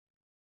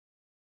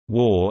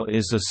War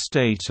is a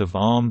state of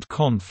armed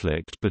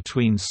conflict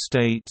between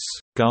states,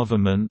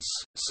 governments,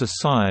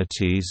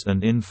 societies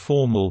and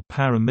informal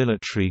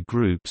paramilitary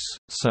groups,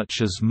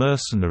 such as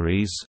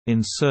mercenaries,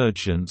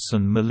 insurgents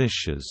and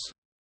militias.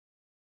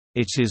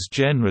 It is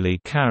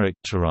generally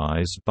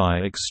characterized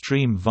by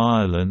extreme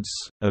violence,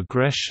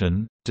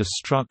 aggression,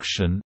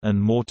 destruction, and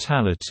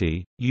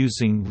mortality,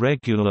 using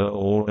regular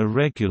or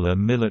irregular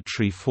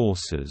military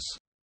forces.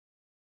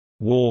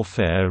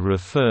 Warfare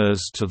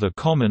refers to the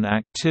common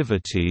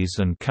activities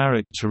and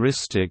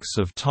characteristics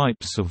of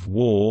types of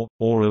war,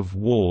 or of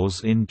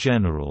wars in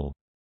general.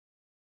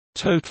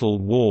 Total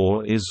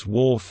war is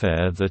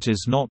warfare that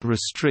is not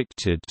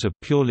restricted to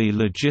purely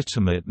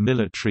legitimate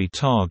military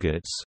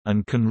targets,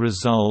 and can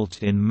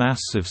result in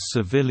massive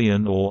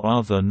civilian or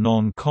other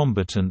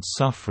non-combatant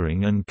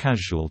suffering and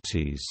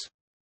casualties.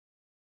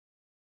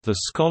 The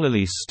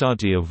scholarly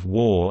study of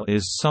war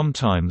is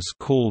sometimes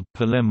called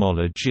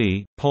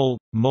polemology,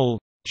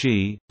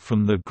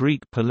 from the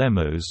Greek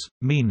polemos,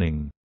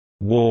 meaning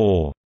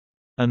war,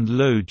 and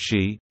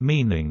logi,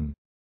 meaning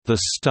the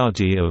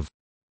study of.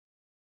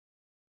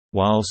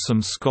 While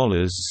some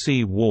scholars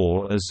see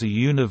war as a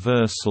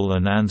universal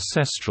and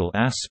ancestral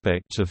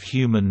aspect of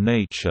human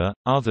nature,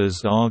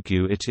 others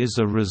argue it is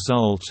a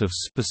result of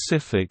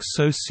specific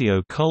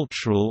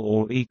socio-cultural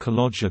or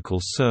ecological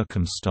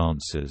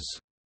circumstances.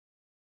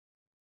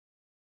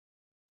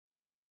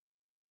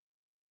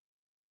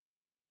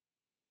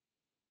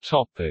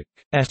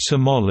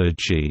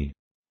 Etymology.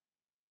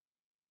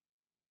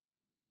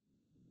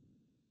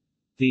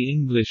 The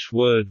English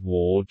word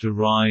war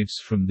derives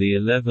from the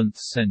 11th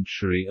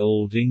century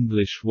Old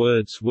English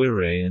words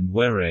were and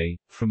were,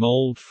 from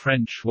Old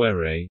French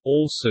were,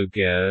 also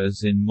guerre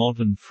as in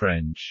modern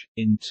French,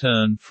 in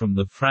turn from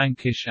the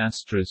Frankish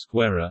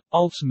 *guerre,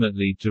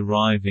 ultimately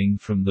deriving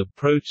from the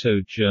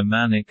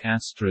Proto-Germanic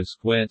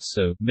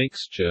 *werzo,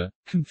 mixture,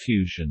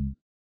 confusion.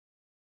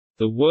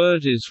 The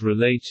word is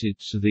related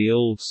to the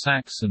Old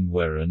Saxon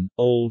weren,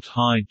 Old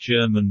High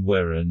German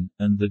weren,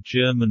 and the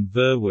German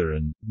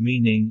verwirren,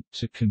 meaning,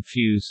 to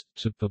confuse,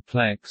 to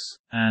perplex,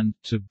 and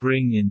to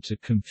bring into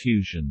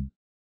confusion.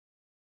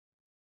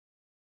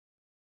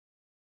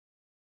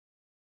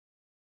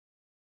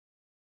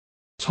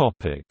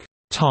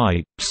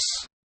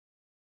 Types.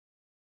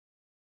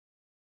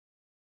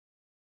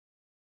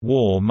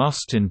 War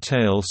must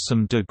entail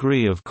some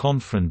degree of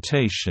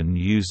confrontation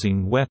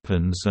using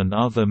weapons and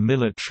other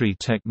military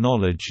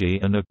technology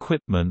and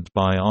equipment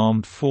by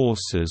armed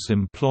forces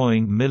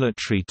employing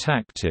military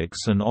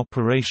tactics and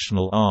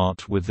operational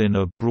art within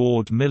a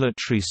broad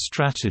military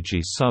strategy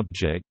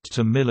subject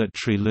to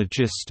military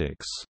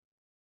logistics.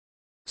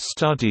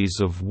 Studies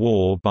of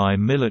war by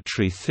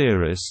military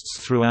theorists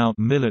throughout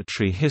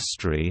military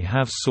history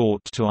have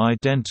sought to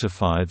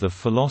identify the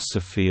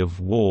philosophy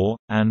of war,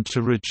 and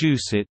to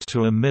reduce it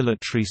to a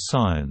military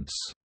science.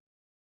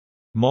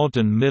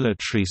 Modern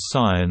military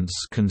science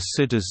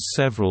considers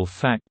several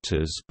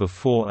factors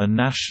before a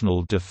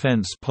national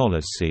defense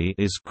policy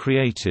is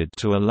created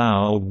to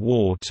allow a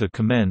war to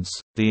commence: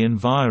 the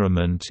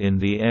environment in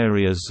the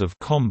areas of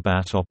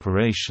combat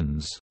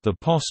operations, the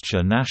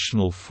posture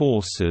national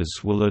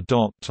forces will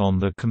adopt on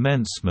the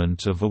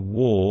commencement of a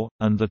war,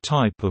 and the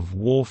type of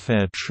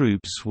warfare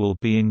troops will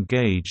be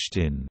engaged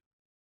in.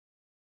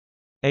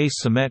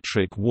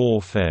 Asymmetric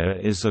warfare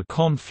is a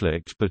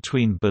conflict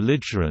between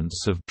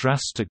belligerents of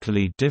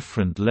drastically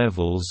different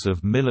levels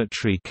of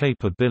military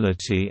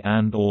capability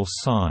and/or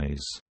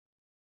size.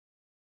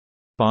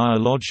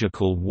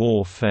 Biological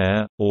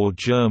warfare, or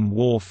germ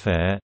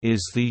warfare,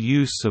 is the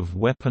use of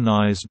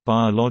weaponized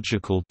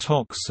biological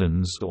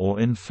toxins or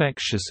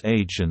infectious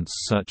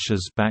agents such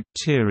as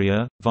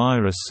bacteria,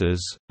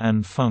 viruses,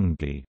 and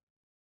fungi.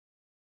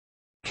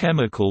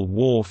 Chemical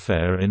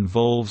warfare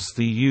involves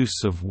the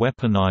use of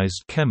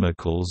weaponized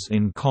chemicals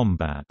in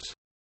combat.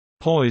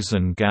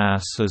 Poison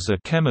gas as a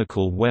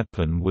chemical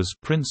weapon was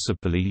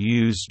principally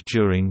used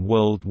during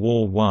World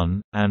War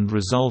I, and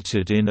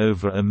resulted in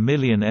over 1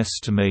 million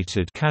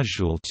estimated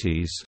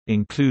casualties,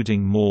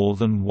 including more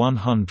than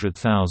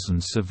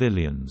 100,000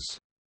 civilians.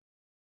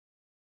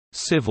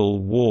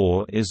 Civil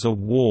war is a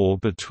war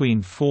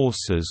between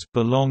forces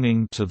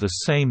belonging to the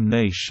same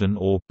nation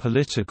or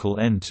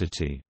political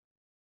entity.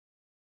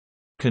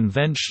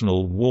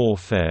 Conventional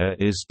warfare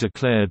is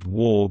declared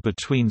war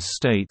between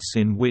states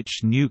in which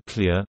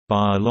nuclear,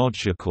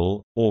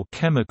 biological, or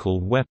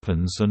chemical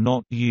weapons are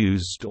not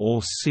used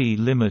or see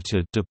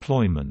limited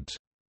deployment.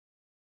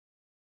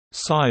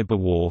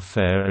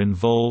 Cyberwarfare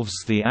involves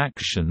the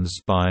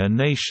actions by a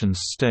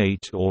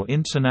nation-state or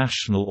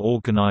international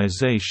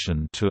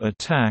organization to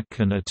attack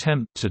and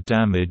attempt to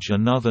damage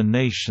another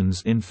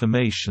nation's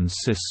information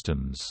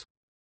systems.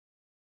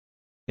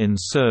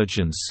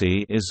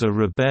 Insurgency is a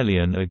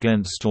rebellion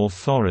against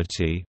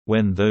authority,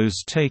 when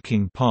those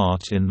taking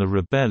part in the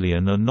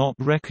rebellion are not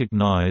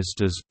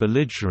recognized as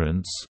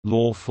belligerents,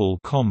 lawful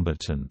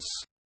combatants.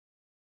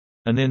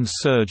 An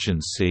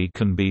insurgency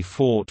can be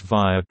fought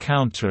via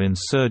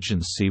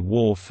counter-insurgency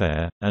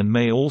warfare, and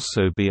may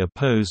also be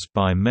opposed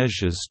by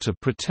measures to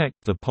protect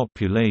the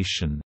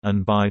population,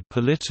 and by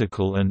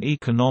political and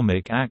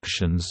economic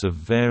actions of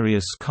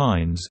various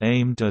kinds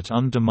aimed at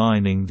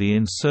undermining the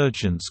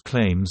insurgents'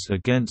 claims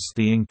against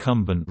the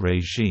incumbent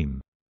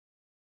regime.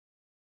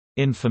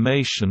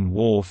 Information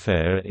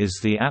warfare is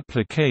the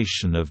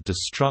application of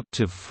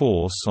destructive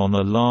force on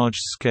a large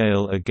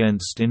scale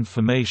against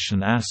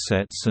information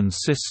assets and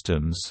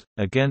systems,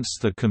 against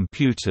the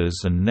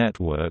computers and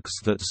networks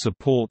that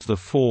support the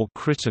four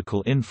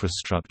critical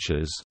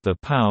infrastructures: the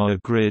power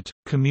grid,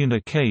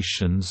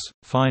 communications,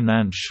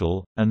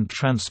 financial, and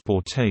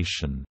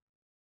transportation.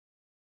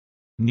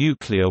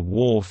 Nuclear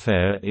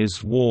warfare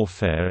is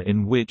warfare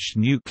in which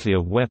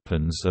nuclear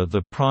weapons are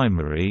the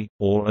primary,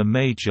 or a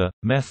major,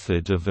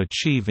 method of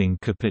achieving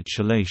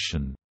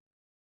capitulation.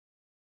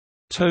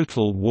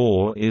 Total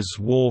war is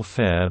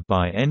warfare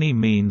by any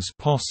means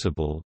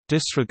possible,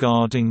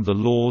 disregarding the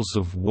laws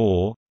of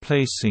war,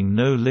 placing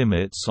no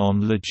limits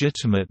on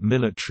legitimate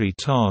military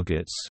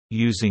targets,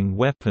 using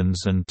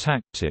weapons and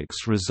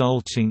tactics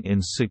resulting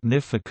in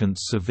significant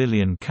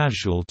civilian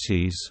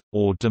casualties,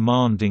 or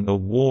demanding a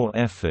war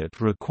effort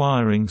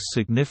requiring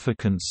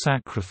significant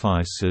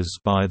sacrifices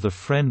by the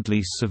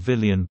friendly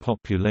civilian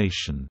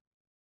population.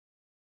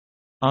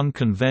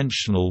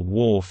 Unconventional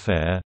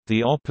warfare,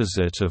 the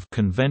opposite of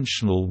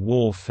conventional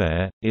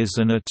warfare, is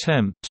an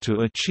attempt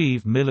to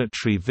achieve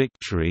military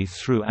victory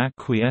through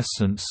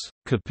acquiescence,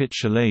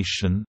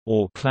 capitulation,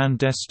 or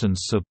clandestine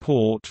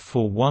support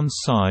for one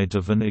side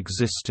of an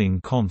existing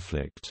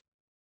conflict.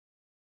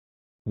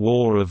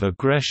 War of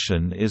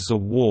aggression is a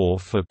war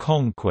for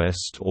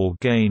conquest or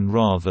gain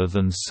rather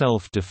than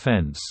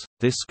self-defense.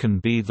 This can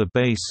be the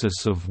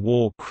basis of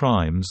war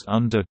crimes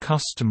under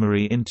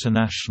customary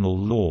international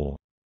law.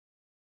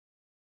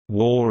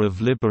 War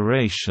of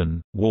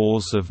liberation,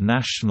 wars of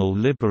national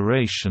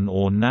liberation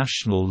or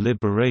national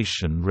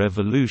liberation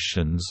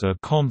revolutions are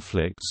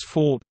conflicts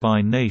fought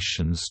by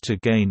nations to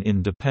gain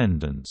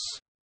independence.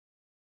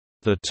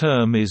 The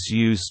term is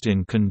used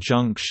in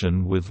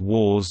conjunction with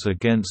wars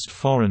against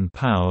foreign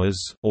powers,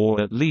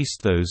 or at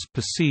least those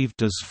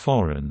perceived as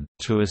foreign,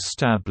 to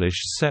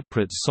establish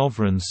separate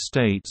sovereign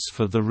states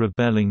for the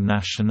rebelling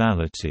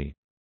nationality.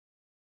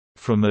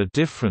 From a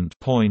different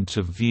point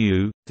of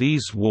view,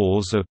 these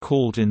wars are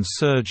called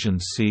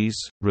insurgencies,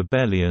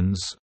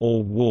 rebellions,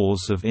 or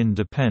wars of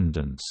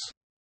independence.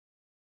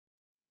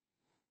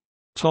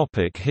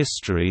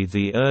 History.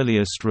 The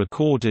earliest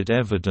recorded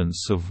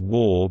evidence of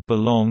war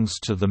belongs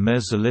to the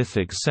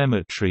Mesolithic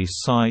cemetery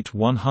site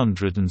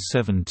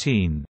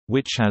 117,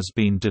 which has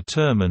been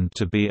determined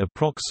to be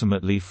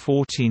approximately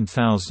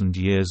 14,000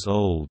 years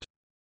old.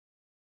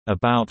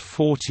 About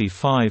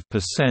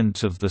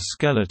 45% of the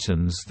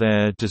skeletons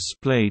there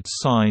displayed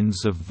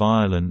signs of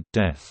violent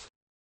death.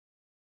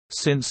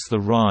 Since the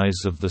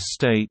rise of the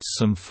state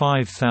some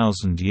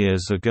 5,000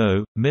 years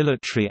ago,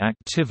 military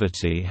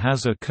activity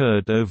has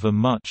occurred over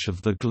much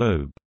of the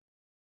globe.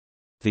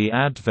 The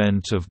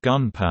advent of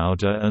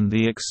gunpowder and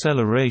the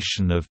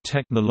acceleration of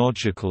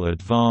technological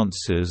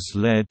advances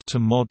led to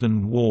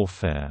modern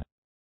warfare.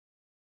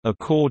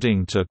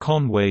 According to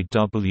Conway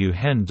W.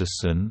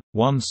 Henderson,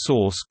 one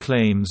source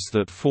claims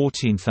that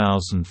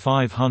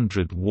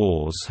 14,500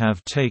 wars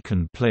have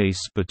taken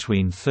place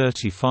between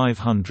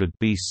 3500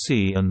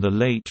 BC and the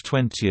late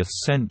 20th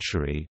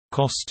century,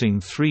 costing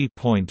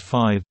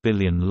 3.5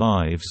 billion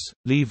lives,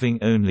 leaving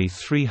only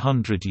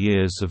 300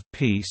 years of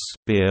peace.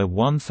 Beer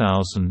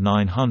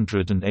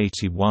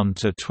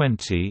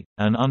 1981-20.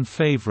 An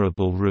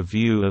unfavorable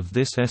review of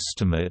this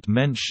estimate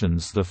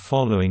mentions the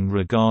following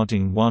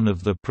regarding one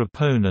of the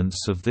proponents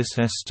of this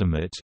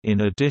estimate.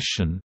 In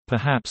addition,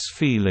 perhaps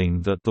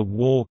feeling that the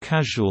war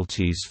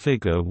casualties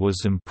figure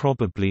was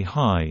improbably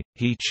high,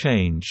 he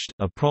changed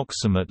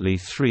approximately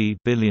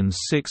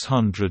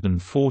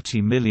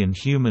 3,640,000,000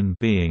 human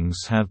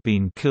beings have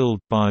been killed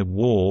by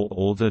war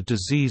or the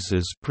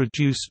diseases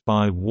produced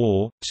by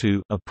war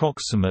to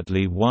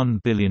approximately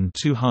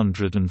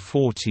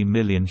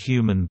 1,240,000,000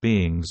 human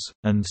beings,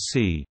 and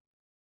c.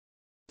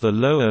 The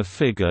lower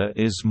figure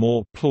is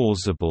more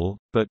plausible,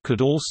 but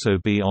could also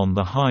be on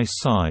the high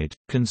side,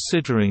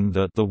 considering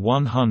that the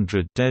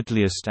 100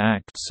 deadliest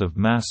acts of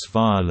mass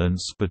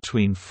violence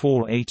between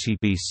 480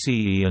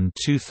 BCE and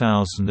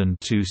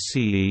 2002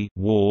 CE,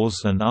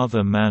 wars and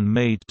other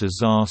man-made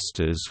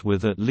disasters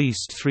with at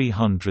least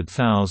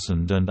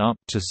 300,000 and up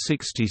to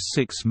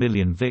 66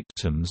 million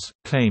victims,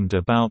 claimed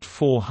about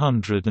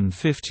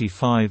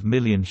 455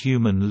 million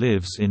human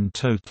lives in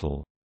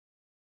total.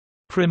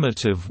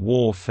 Primitive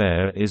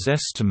warfare is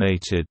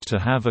estimated to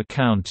have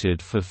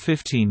accounted for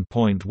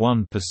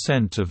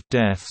 15.1% of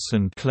deaths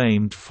and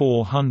claimed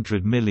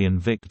 400 million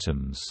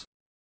victims.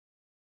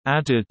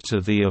 Added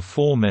to the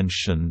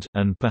aforementioned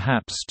and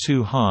perhaps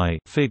too high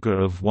figure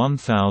of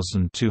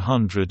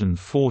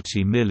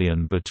 1,240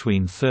 million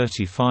between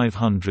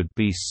 3500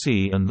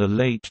 BC and the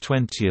late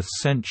 20th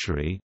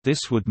century,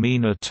 this would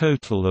mean a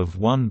total of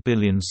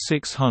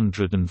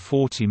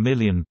 1,640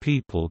 million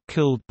people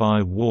killed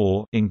by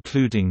war,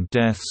 including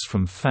deaths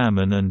from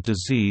famine and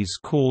disease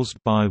caused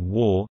by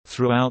war,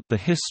 throughout the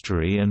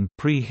history and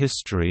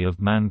prehistory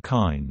of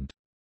mankind.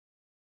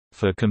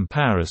 For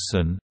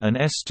comparison, an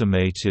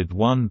estimated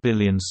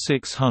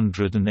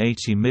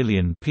 1,680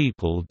 million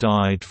people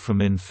died from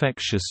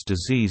infectious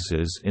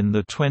diseases in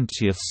the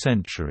 20th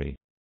century.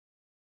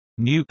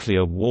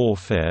 Nuclear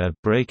warfare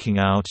breaking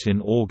out in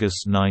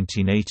August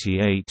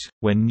 1988,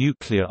 when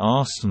nuclear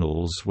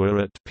arsenals were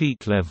at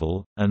peak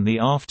level, and the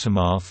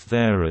aftermath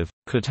thereof,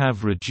 could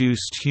have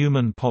reduced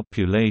human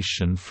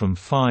population from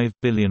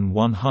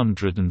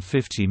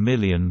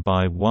 5,150,000,000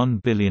 by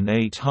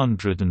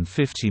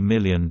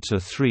 1,850,000,000 to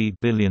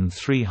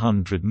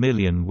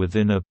 3,300,000,000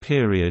 within a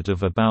period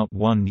of about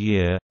 1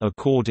 year,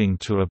 according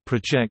to a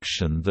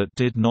projection that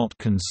did not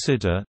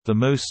consider the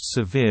most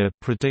severe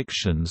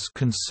predictions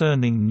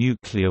concerning nuclear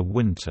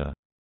winter.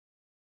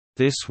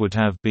 This would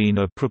have been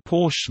a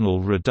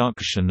proportional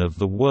reduction of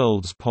the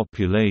world's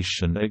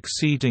population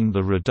exceeding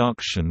the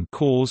reduction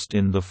caused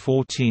in the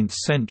 14th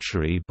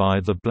century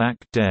by the Black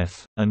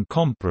Death, and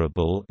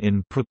comparable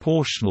in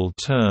proportional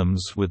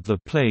terms with the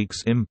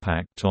plague's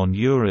impact on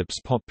Europe's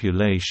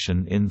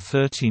population in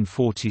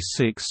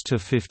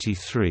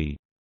 1346–53.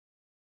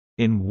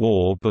 In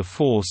War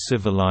Before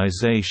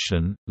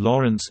Civilization,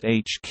 Lawrence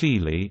H.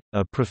 Keeley,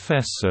 a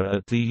professor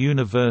at the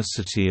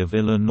University of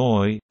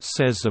Illinois,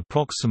 says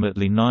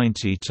approximately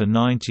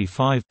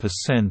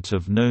 90–95%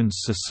 of known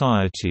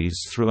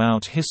societies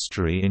throughout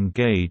history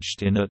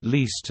engaged in at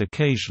least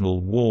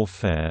occasional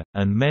warfare,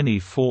 and many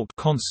fought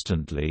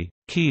constantly.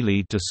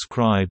 Keeley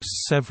describes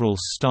several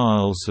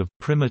styles of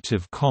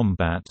primitive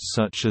combat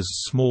such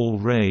as small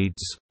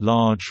raids,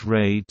 large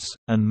raids,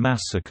 and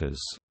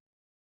massacres.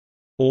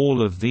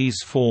 All of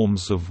these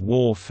forms of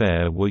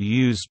warfare were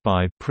used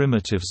by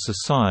primitive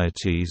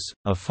societies,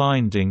 a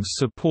finding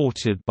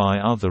supported by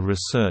other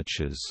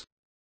researchers.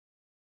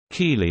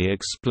 Keeley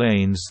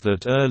explains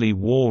that early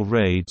war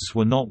raids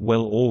were not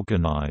well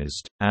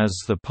organized, as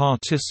the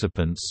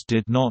participants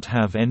did not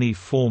have any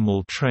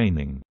formal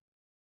training.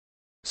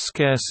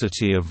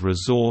 Scarcity of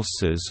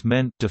resources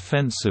meant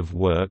defensive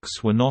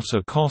works were not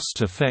a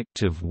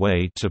cost-effective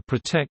way to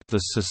protect the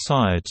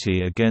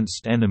society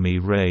against enemy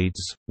raids.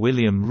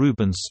 William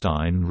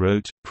Rubenstein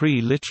wrote,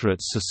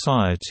 "Pre-literate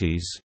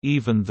societies,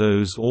 even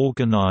those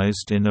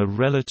organized in a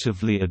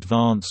relatively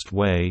advanced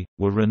way,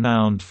 were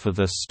renowned for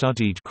their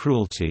studied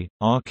cruelty.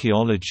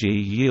 Archaeology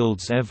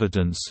yields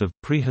evidence of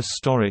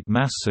prehistoric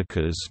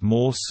massacres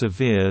more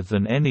severe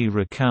than any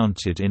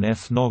recounted in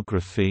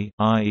ethnography,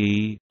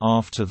 i.e.,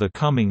 after the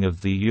coming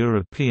of the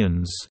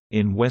Europeans,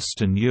 in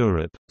Western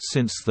Europe.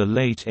 Since the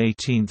late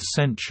 18th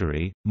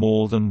century,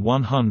 more than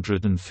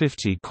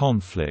 150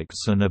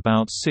 conflicts and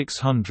about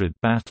 600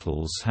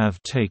 battles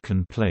have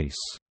taken place.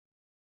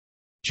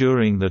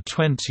 During the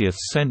 20th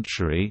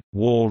century,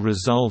 war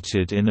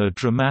resulted in a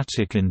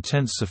dramatic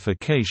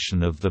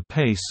intensification of the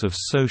pace of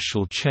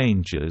social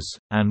changes,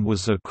 and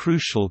was a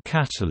crucial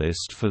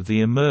catalyst for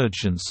the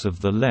emergence of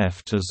the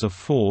left as a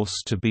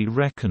force to be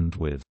reckoned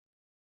with.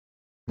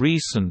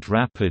 Recent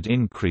rapid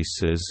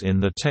increases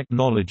in the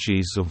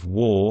technologies of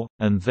war,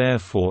 and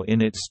therefore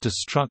in its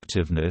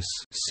destructiveness,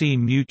 see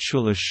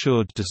mutual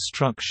assured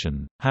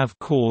destruction, have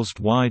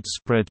caused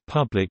widespread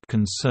public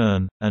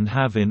concern, and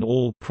have in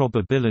all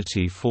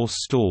probability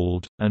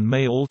forestalled, and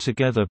may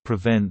altogether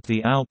prevent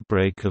the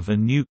outbreak of a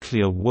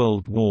nuclear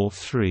World War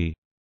III.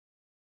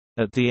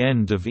 At the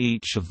end of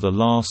each of the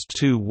last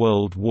two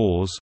world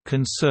wars,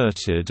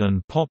 concerted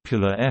and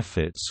popular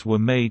efforts were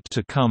made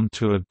to come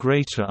to a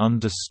greater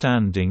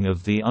understanding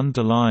of the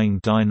underlying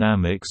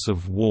dynamics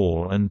of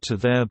war and to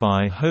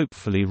thereby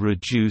hopefully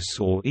reduce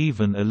or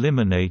even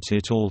eliminate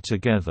it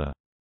altogether.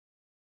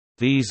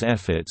 These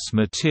efforts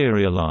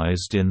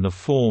materialized in the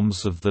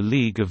forms of the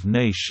League of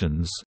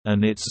Nations,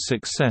 and its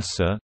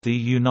successor, the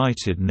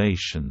United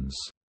Nations.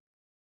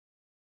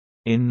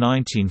 In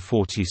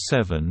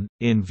 1947,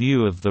 in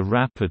view of the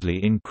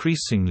rapidly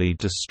increasingly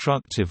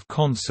destructive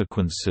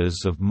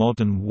consequences of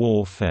modern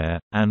warfare,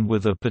 and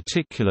with a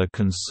particular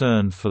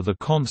concern for the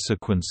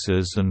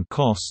consequences and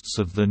costs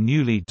of the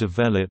newly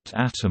developed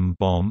atom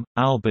bomb,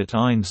 Albert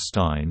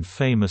Einstein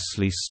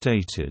famously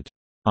stated,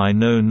 "I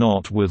know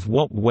not with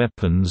what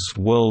weapons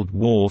World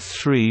War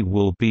III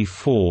will be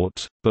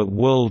fought, but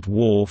World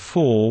War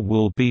IV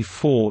will be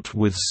fought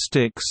with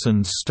sticks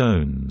and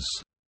stones."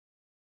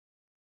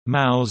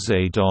 Mao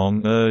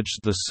Zedong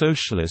urged the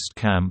socialist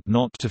camp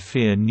not to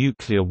fear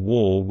nuclear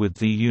war with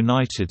the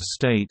United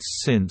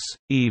States since,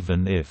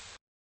 even if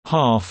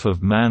half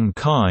of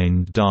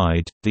mankind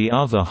died, the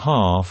other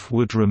half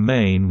would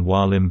remain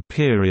while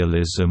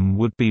imperialism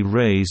would be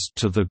razed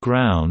to the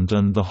ground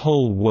and the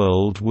whole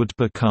world would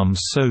become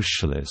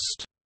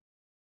socialist.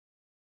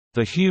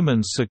 The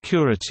Human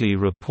Security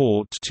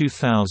Report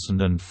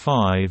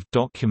 2005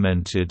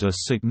 documented a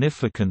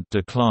significant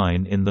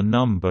decline in the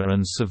number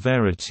and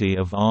severity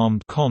of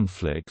armed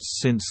conflicts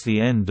since the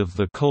end of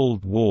the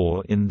Cold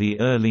War in the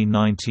early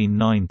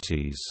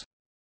 1990s.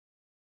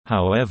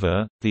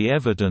 However, the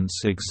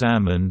evidence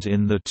examined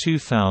in the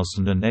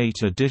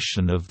 2008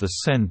 edition of the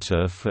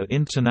Center for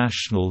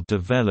International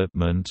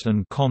Development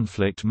and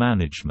Conflict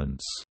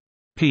Management's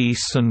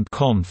Peace and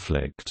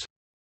Conflict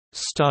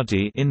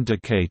study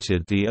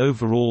indicated the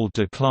overall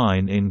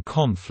decline in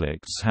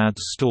conflicts had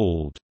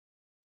stalled.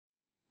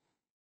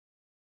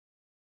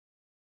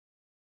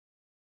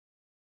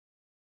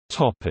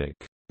 Topic: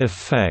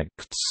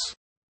 Effects.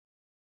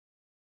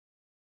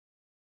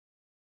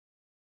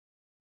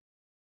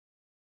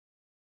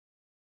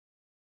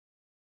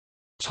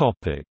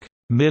 Topic: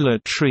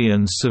 Military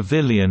and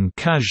civilian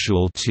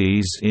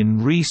casualties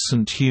in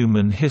recent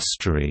human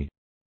history.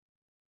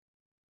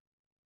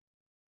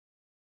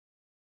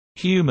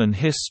 Human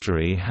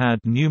history had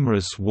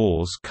numerous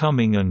wars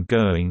coming and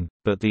going,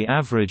 but the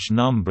average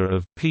number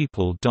of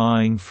people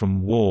dying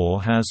from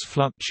war has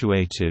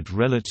fluctuated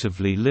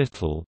relatively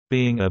little,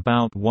 being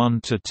about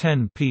 1 to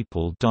 10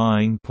 people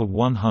dying per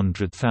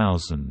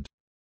 100,000.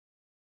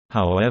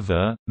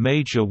 However,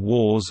 major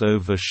wars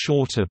over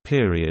shorter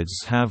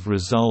periods have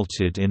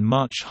resulted in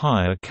much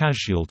higher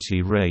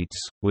casualty rates,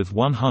 with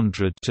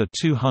 100 to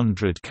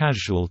 200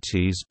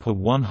 casualties per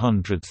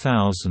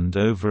 100,000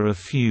 over a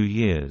few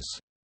years.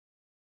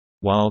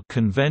 While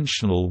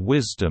conventional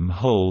wisdom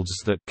holds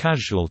that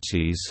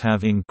casualties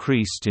have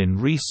increased in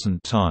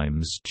recent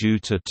times due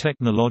to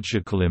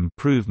technological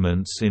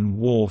improvements in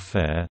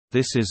warfare,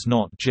 this is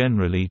not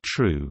generally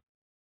true.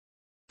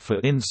 For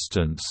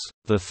instance,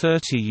 the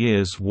 30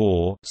 Years'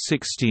 War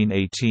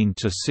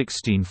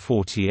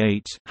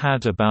 (1618–1648)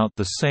 had about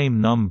the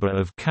same number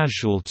of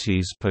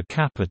casualties per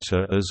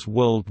capita as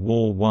World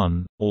War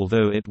I,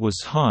 although it was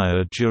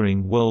higher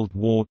during World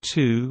War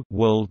II.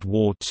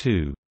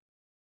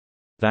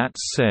 That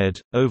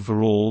said,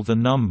 overall the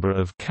number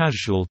of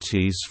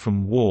casualties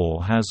from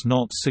war has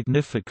not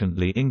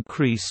significantly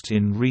increased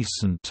in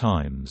recent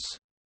times.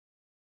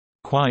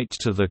 Quite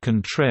to the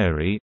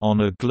contrary, on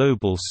a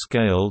global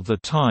scale the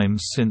time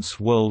since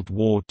World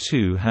War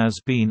II has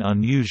been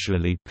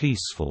unusually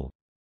peaceful.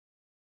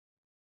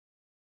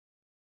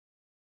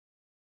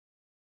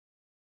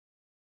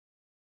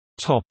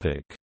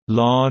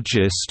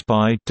 Largest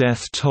by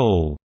death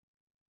toll.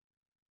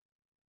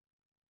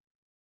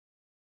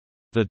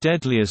 The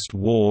deadliest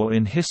war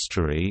in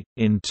history,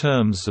 in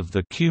terms of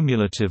the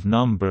cumulative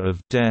number of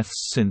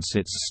deaths since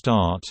its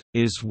start,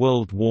 is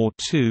World War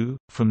II,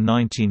 from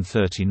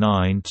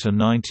 1939 to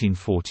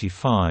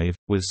 1945,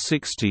 with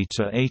 60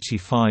 to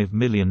 85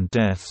 million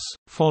deaths,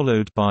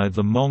 followed by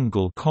the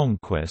Mongol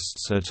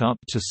conquests at up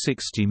to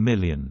 60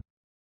 million.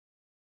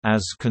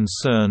 As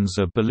concerns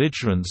a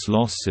belligerent's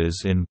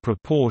losses in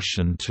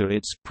proportion to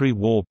its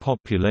pre-war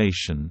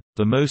population,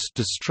 the most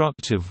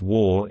destructive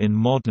war in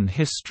modern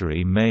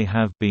history may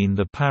have been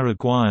the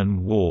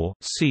Paraguayan War.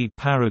 See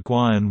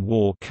Paraguayan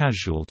War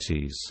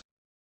casualties.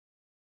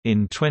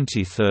 In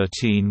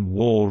 2013,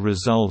 war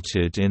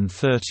resulted in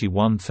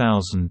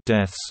 31,000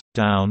 deaths,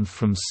 down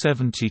from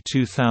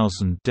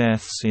 72,000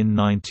 deaths in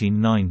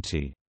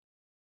 1990.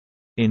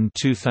 In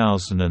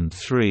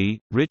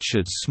 2003,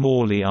 Richard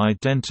Smalley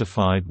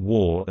identified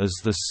war as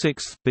the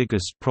sixth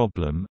biggest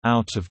problem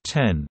out of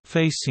 10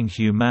 facing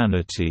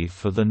humanity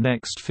for the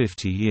next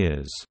 50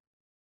 years.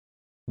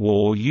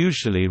 War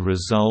usually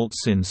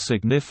results in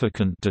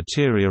significant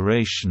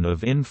deterioration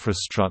of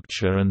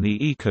infrastructure and the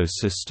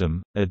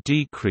ecosystem, a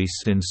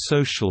decrease in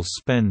social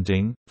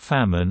spending,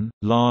 famine,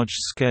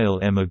 large-scale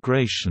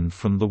emigration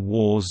from the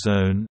war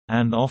zone,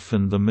 and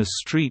often the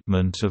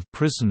mistreatment of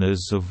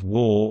prisoners of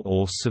war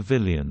or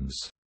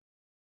civilians.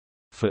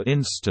 For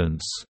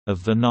instance,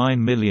 of the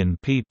 9 million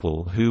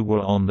people who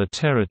were on the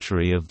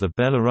territory of the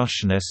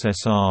Belarusian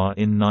SSR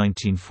in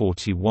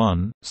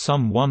 1941,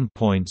 some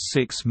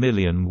 1.6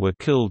 million were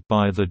killed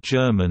by the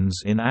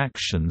Germans in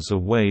actions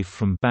away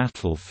from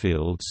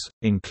battlefields,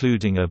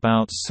 including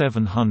about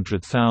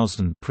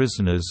 700,000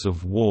 prisoners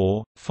of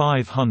war,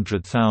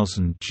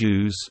 500,000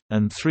 Jews,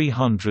 and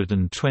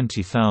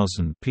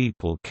 320,000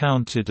 people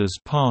counted as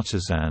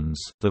partisans,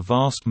 the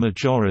vast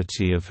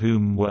majority of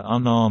whom were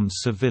unarmed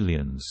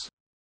civilians.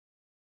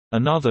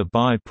 Another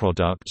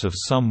byproduct of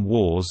some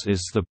wars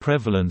is the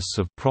prevalence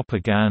of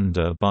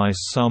propaganda by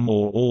some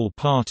or all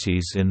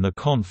parties in the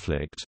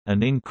conflict,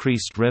 and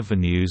increased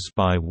revenues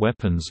by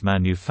weapons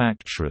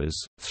manufacturers.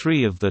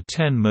 3 of the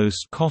 10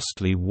 most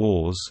costly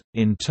wars,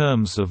 in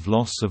terms of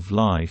loss of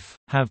life,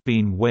 have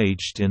been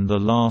waged in the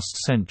last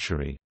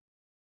century.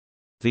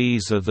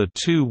 These are the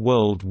 2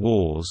 World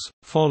Wars,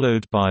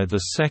 followed by the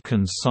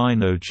Second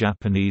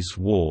Sino-Japanese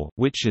War,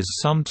 which is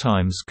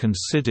sometimes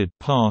considered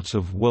part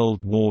of World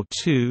War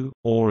II,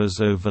 or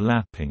as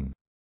overlapping.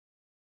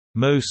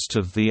 Most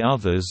of the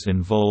others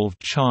involved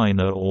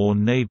China or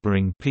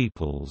neighboring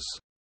peoples.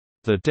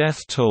 The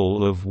death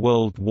toll of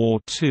World War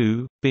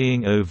II,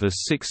 being over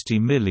 60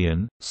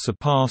 million,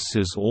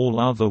 surpasses all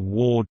other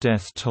war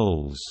death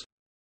tolls.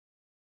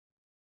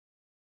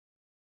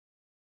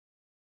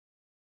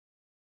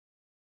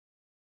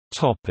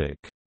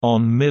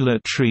 On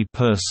military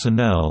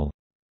personnel.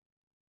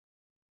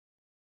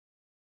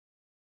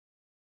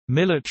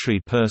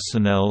 Military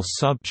personnel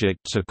subject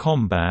to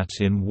combat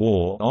in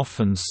war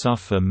often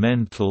suffer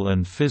mental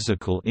and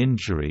physical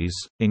injuries,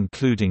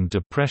 including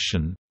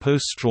depression,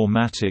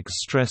 post-traumatic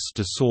stress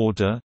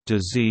disorder,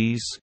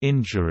 disease,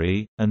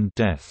 injury, and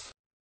death.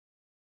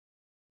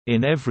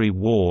 In every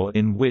war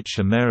in which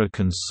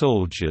American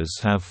soldiers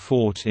have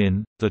fought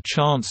in, the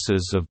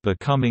chances of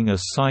becoming a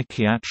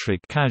psychiatric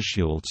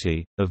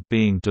casualty, of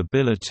being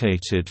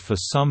debilitated for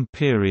some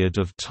period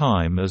of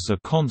time as a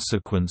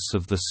consequence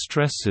of the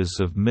stresses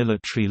of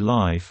military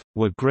life,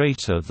 were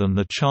greater than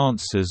the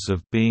chances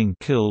of being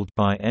killed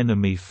by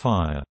enemy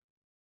fire.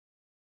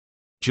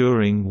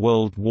 During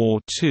World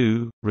War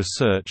II,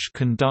 research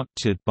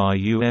conducted by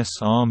U.S.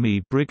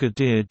 Army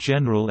Brigadier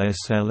General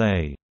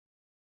S.L.A.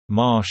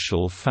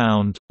 Marshall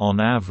found,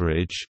 on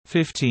average,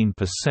 15%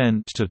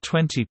 to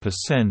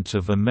 20%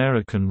 of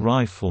American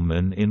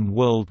riflemen in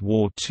World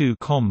War II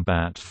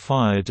combat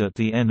fired at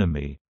the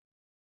enemy.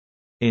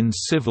 In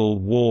Civil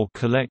War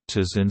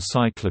Collector's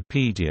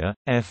Encyclopedia,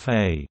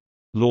 F.A.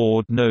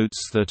 Lord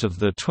notes that of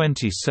the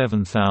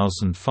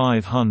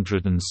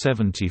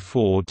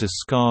 27,574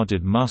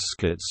 discarded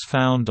muskets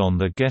found on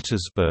the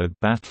Gettysburg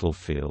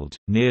battlefield,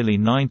 nearly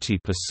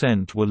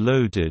 90% were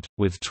loaded,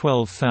 with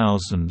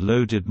 12,000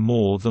 loaded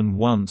more than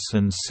once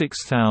and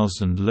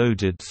 6,000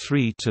 loaded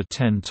 3 to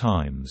 10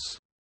 times.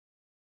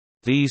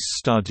 These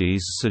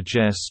studies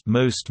suggest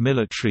most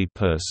military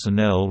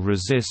personnel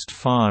resist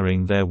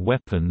firing their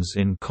weapons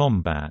in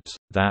combat,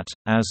 that,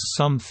 as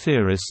some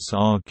theorists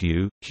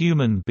argue,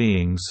 human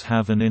beings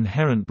have an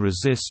inherent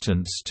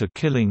resistance to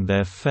killing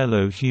their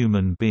fellow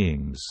human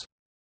beings.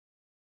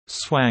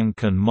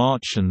 Swank and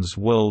Marchand's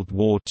World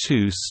War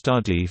II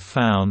study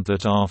found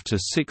that after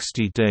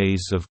 60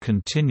 days of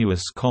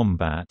continuous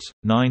combat,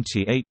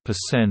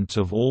 98%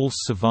 of all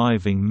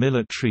surviving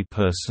military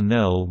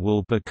personnel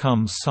will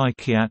become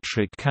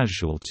psychiatric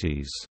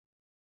casualties.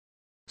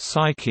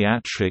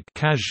 Psychiatric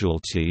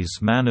casualties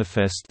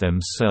manifest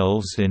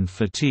themselves in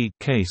fatigue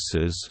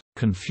cases,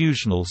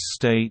 confusional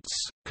states,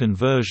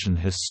 conversion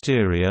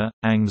hysteria,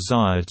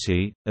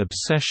 anxiety,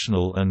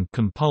 obsessional and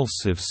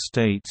compulsive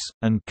states,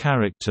 and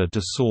character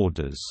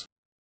disorders.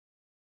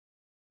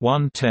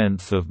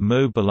 1/10 of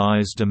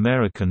mobilized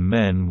American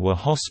men were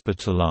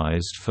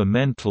hospitalized for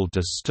mental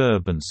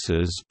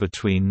disturbances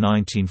between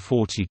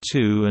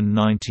 1942 and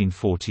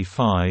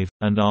 1945,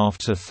 and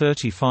after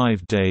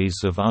 35 days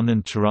of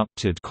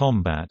uninterrupted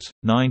combat,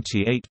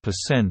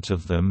 98%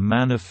 of them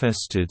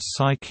manifested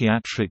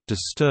psychiatric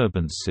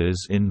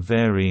disturbances in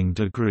varying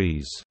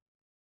degrees.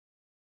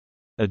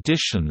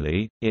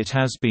 Additionally, it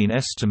has been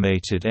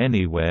estimated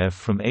anywhere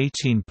from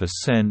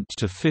 18%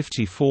 to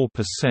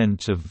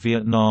 54% of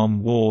Vietnam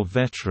War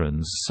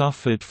veterans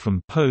suffered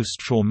from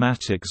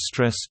post-traumatic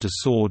stress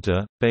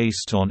disorder.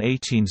 Based on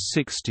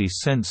 1860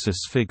 census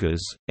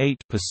figures,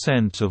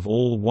 8% of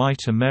all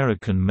white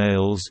American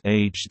males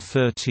aged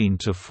 13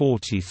 to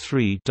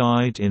 43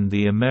 died in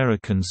the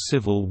American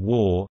Civil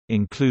War,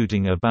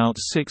 including about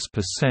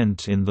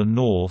 6% in the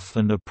North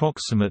and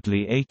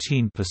approximately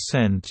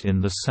 18%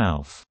 in the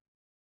South.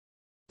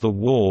 The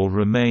war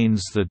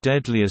remains the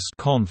deadliest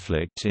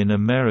conflict in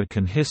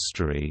American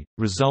history,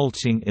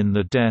 resulting in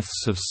the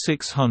deaths of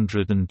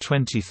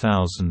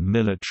 620,000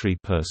 military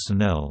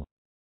personnel.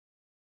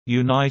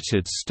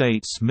 United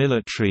States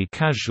military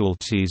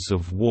casualties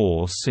of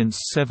war since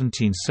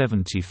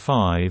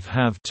 1775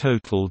 have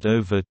totaled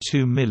over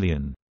 2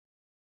 million.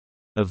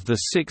 Of the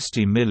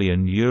 60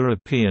 million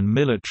European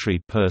military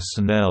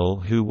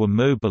personnel who were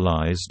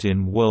mobilized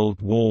in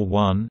World War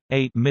I,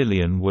 8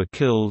 million were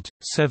killed,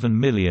 7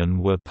 million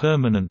were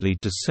permanently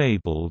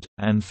disabled,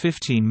 and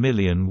 15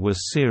 million were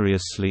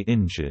seriously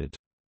injured.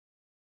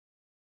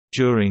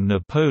 During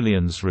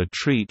Napoleon's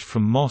retreat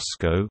from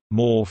Moscow,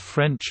 more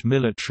French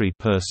military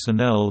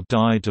personnel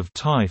died of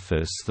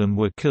typhus than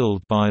were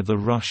killed by the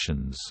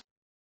Russians.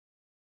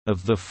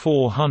 Of the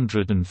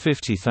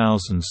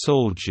 450,000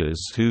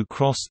 soldiers who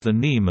crossed the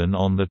Niemen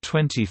on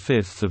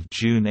 25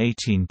 June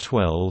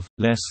 1812,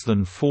 less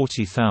than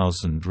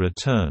 40,000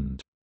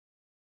 returned.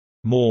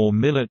 More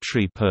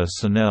military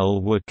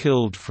personnel were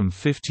killed from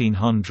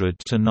 1500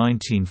 to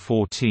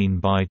 1914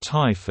 by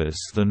typhus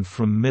than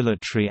from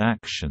military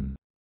action.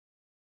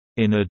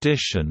 In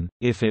addition,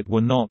 if it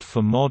were not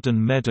for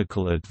modern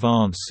medical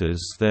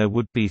advances, there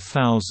would be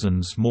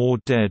thousands more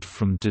dead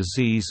from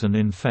disease and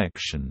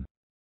infection.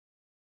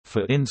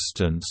 For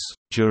instance,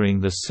 during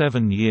the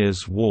 7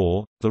 Years'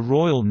 War, the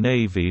Royal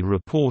Navy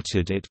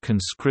reported it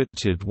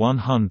conscripted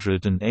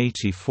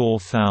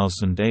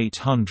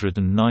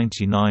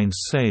 184,899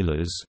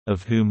 sailors,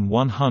 of whom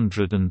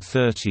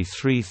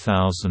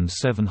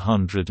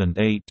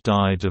 133,708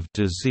 died of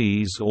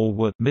disease or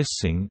were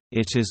missing.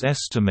 It is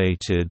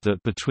estimated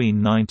that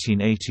between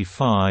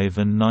 1985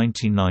 and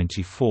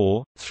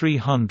 1994,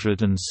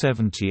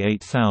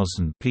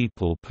 378,000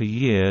 people per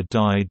year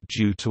died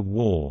due to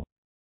war.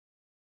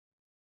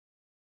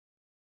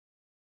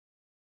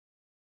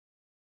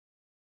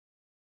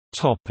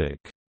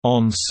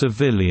 On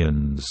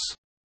civilians.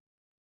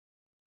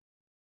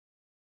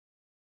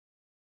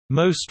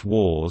 Most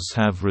wars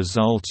have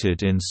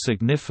resulted in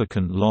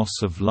significant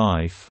loss of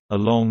life,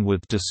 along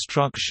with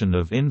destruction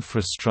of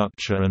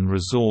infrastructure and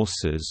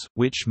resources,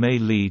 which may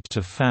lead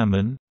to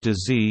famine,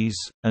 disease,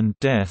 and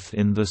death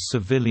in the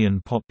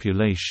civilian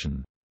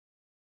population.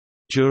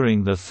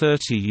 During the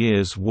 30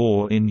 Years'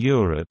 War in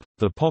Europe,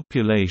 the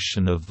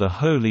population of the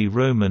Holy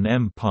Roman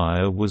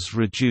Empire was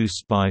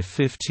reduced by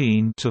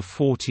 15 to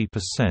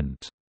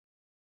 40%.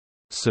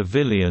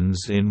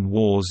 Civilians in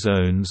war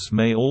zones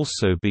may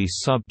also be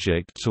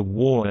subject to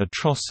war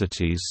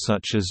atrocities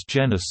such as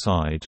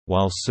genocide,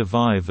 while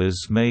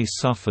survivors may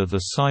suffer the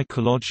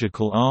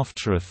psychological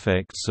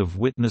aftereffects of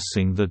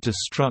witnessing the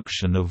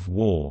destruction of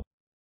war.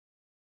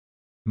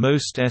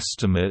 Most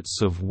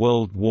estimates of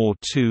World War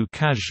II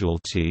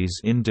casualties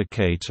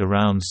indicate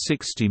around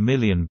 60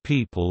 million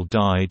people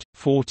died,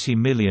 40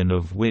 million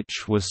of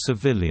which were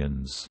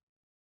civilians.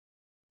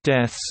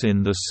 Deaths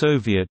in the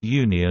Soviet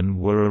Union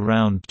were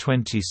around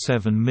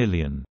 27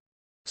 million.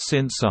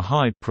 Since a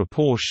high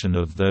proportion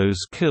of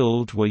those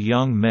killed were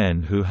young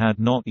men who had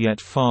not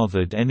yet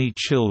fathered any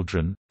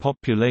children,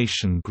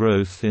 population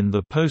growth in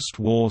the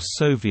post-war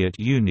Soviet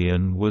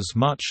Union was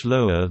much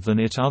lower than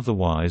it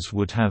otherwise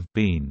would have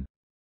been.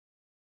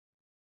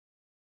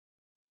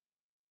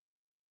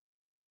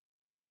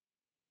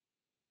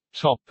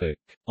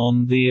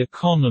 On the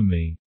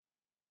economy.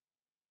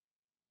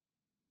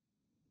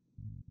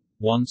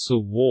 Once a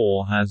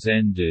war has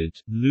ended,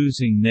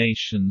 losing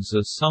nations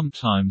are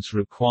sometimes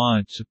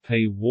required to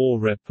pay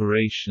war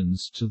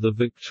reparations to the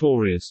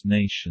victorious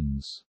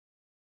nations.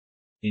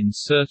 In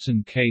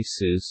certain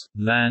cases,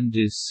 land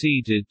is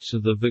ceded to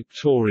the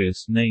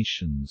victorious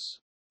nations.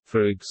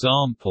 For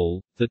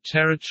example, the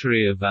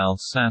territory of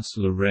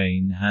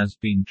Alsace-Lorraine has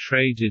been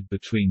traded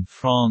between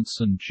France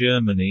and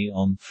Germany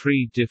on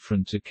 3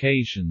 different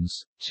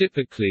occasions.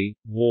 Typically,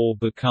 war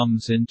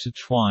becomes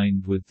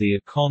intertwined with the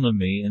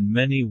economy, and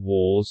many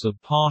wars are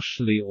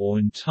partially or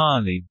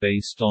entirely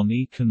based on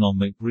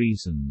economic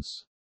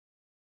reasons.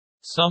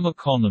 Some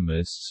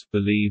economists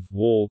believe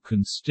war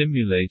can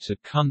stimulate a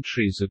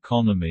country's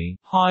economy.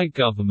 High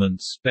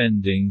government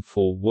spending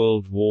for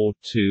World War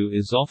II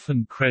is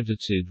often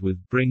credited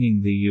with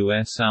bringing the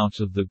U.S.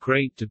 out of the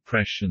Great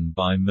Depression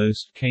by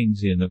most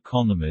Keynesian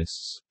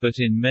economists, but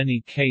in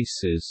many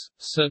cases,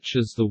 such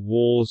as the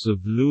wars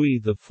of Louis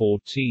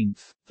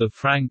XIV, the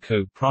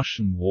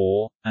Franco-Prussian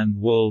War, and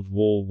World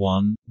War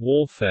I,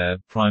 warfare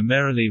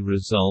primarily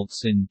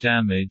results in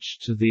damage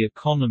to the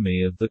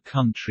economy of the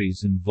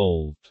countries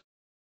involved.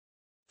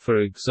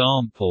 For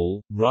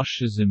example,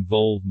 Russia's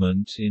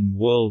involvement in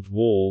World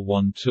War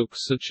I took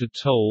such a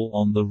toll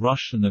on the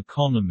Russian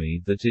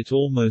economy that it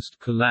almost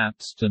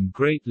collapsed and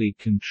greatly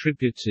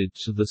contributed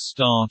to the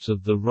start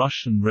of the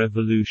Russian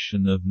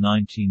Revolution of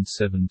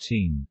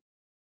 1917.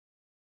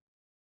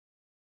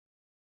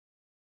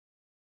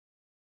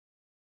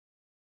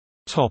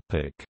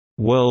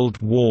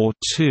 World War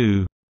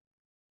II.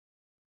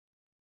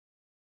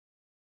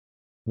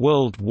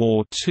 World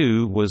War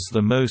II was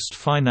the most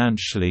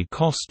financially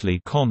costly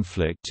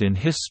conflict in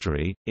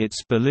history.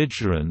 Its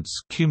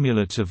belligerents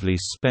cumulatively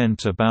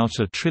spent about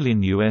 $1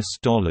 trillion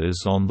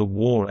on the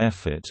war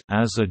effort,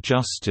 as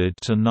adjusted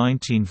to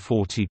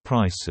 1940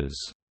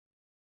 prices.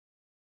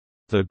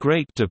 The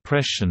Great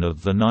Depression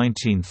of the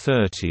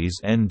 1930s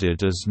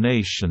ended as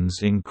nations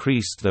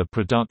increased their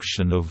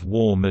production of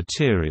war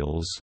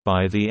materials.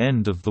 By the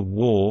end of the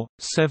war,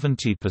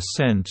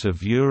 70%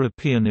 of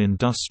European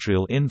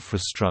industrial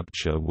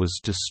infrastructure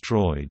was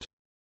destroyed.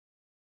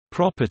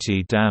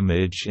 Property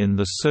damage in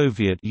the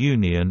Soviet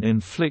Union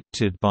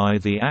inflicted by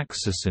the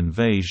Axis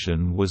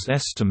invasion was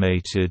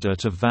estimated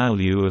at a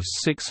value of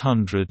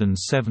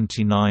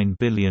 679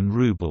 billion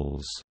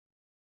rubles.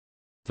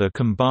 The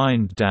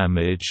combined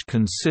damage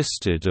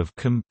consisted of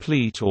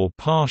complete or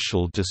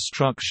partial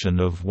destruction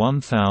of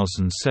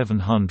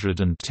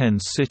 1,710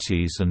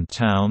 cities and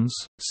towns,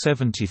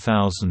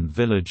 70,000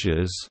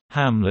 villages,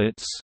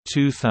 hamlets,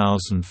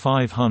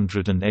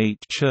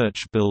 2,508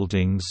 church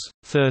buildings,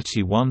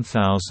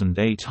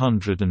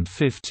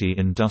 31,850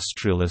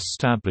 industrial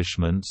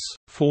establishments,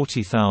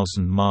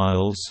 40,000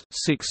 miles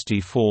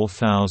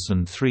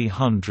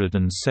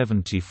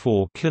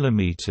 (64,374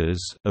 kilometers)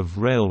 of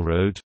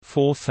railroad,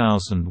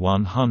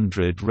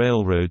 4,100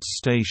 railroad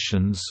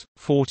stations,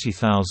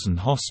 40,000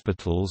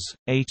 hospitals,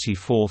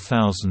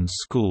 84,000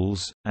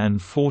 schools,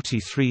 and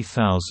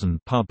 43,000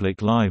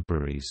 public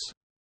libraries.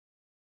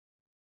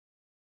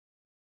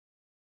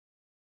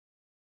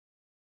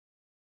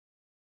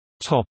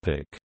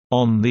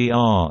 On the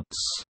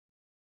arts.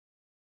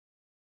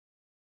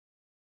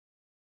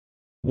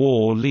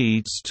 War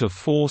leads to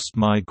forced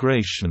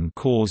migration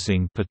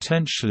causing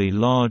potentially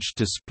large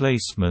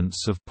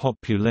displacements of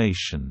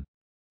population.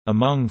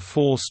 Among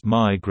forced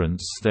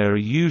migrants there are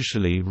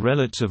usually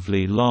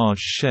relatively large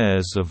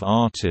shares of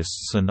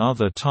artists and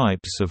other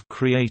types of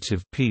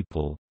creative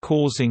people,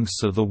 causing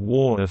the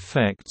war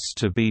effects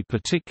to be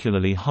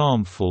particularly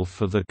harmful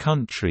for the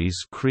country's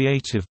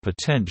creative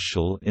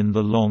potential in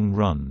the long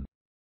run.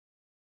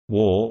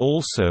 War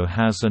also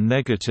has a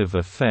negative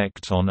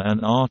effect on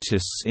an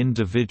artist's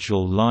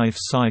individual life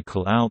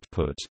cycle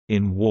output.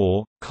 In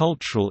war,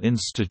 cultural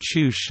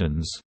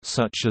institutions,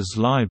 such as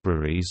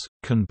libraries,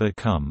 can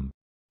become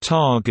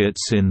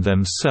targets in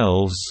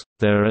themselves.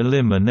 Their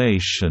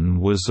elimination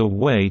was a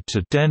way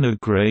to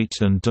denigrate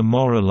and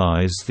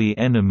demoralize the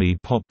enemy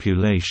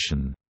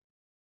population.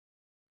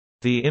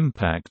 The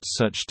impact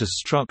such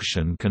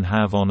destruction can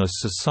have on a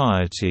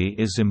society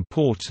is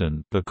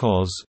important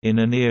because, in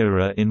an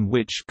era in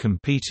which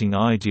competing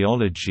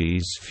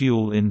ideologies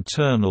fuel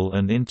internal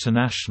and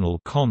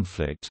international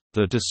conflict,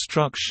 the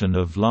destruction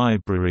of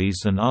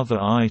libraries and other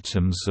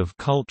items of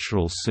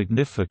cultural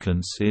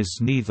significance is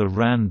neither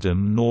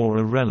random nor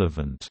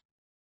irrelevant.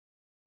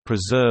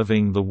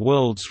 Preserving the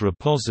world's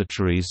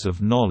repositories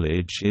of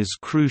knowledge is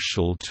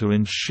crucial to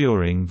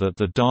ensuring that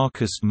the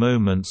darkest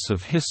moments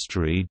of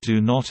history do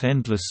not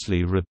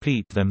endlessly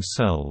repeat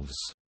themselves.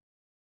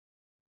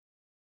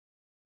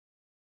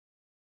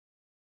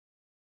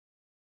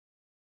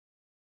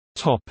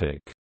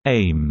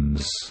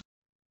 Aims.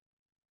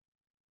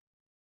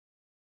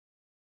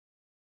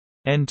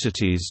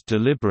 Entities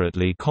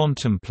deliberately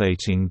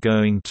contemplating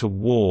going to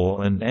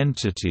war and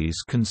entities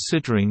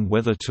considering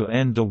whether to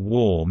end a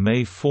war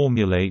may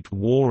formulate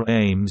war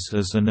aims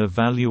as an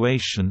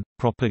evaluation,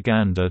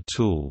 propaganda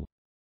tool.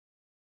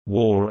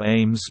 War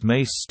aims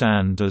may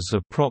stand as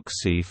a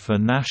proxy for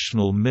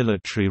national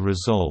military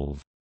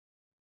resolve.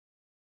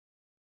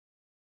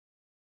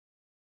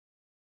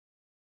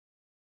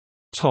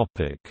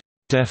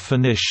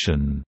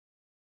 Definition.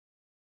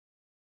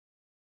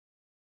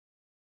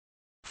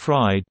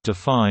 Freud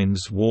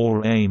defines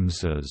war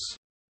aims as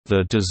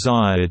the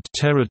desired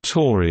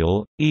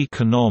territorial,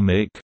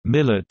 economic,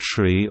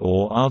 military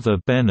or other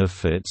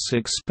benefits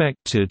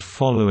expected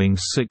following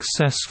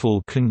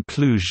successful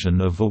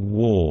conclusion of a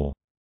war.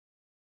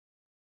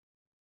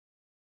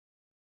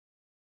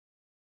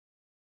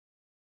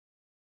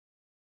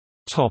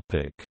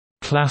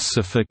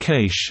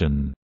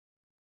 Classification.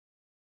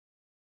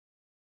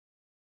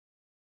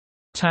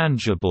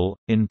 Tangible,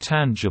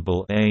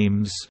 intangible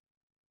aims.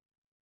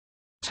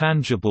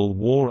 Tangible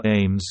war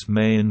aims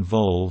may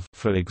involve,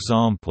 for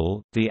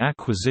example, the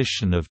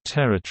acquisition of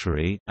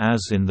territory,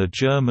 as in the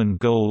German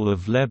goal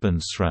of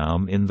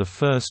Lebensraum in the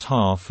first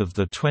half of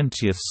the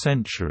 20th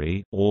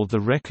century, or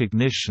the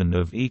recognition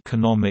of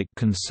economic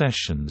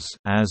concessions,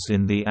 as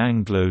in the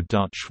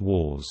Anglo-Dutch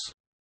Wars.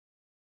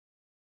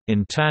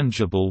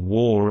 Intangible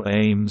war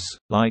aims,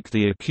 like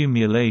the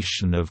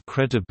accumulation of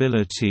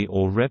credibility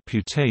or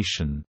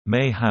reputation,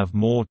 may have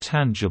more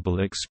tangible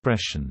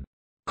expression.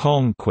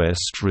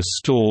 Conquest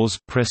restores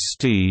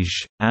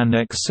prestige,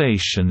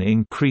 annexation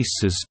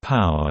increases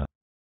power.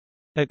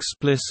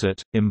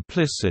 Explicit,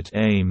 implicit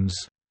aims.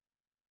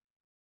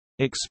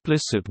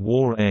 Explicit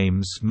war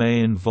aims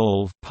may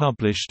involve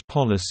published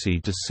policy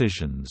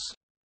decisions.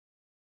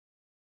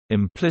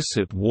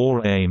 Implicit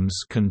war aims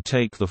can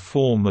take the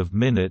form of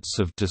minutes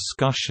of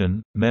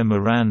discussion,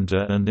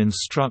 memoranda and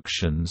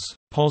instructions.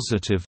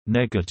 Positive,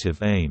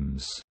 negative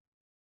aims.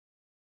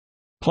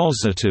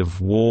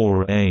 Positive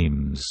war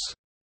aims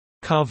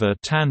cover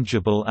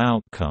tangible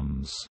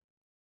outcomes.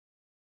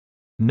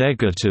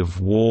 Negative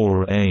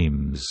war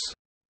aims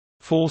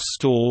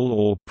forestall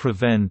or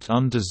prevent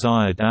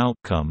undesired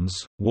outcomes.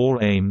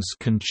 War aims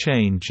can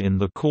change in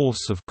the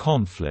course of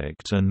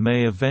conflict and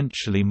may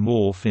eventually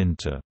morph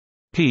into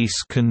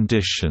peace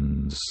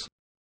conditions,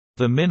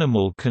 the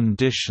minimal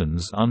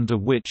conditions under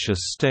which a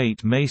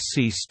state may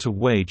cease to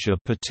wage a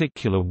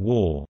particular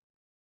war.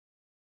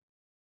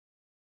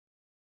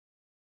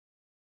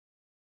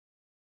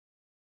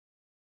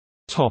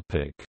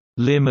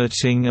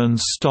 Limiting and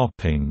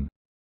stopping.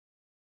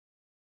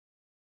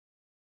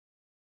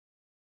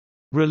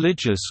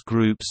 Religious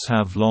groups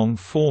have long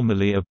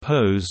formally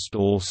opposed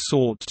or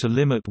sought to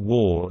limit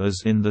war,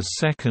 as in the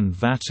Second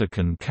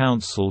Vatican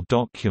Council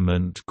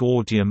document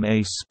Gaudium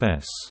et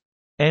Spes.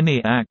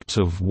 Any act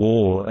of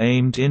war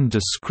aimed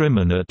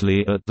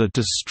indiscriminately at the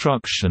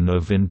destruction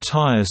of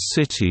entire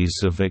cities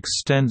of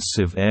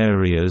extensive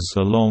areas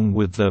along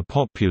with their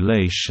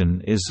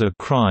population is a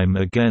crime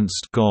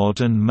against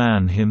God and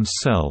man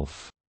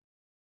himself.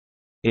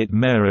 It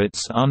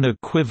merits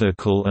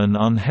unequivocal and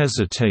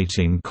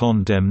unhesitating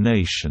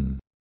condemnation.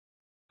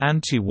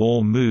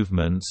 Anti-war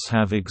movements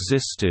have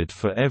existed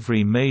for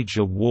every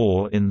major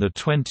war in the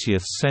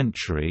 20th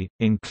century,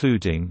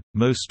 including,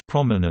 most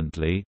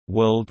prominently,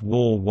 World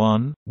War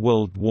I,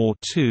 World War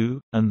II,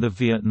 and the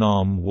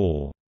Vietnam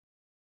War.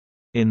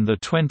 In the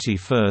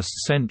 21st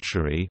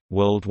century,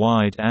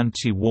 worldwide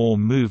anti-war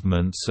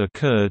movements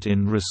occurred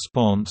in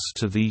response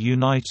to the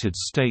United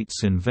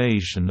States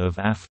invasion of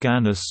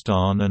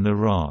Afghanistan and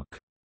Iraq.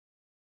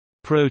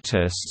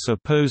 Protests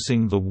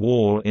opposing the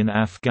war in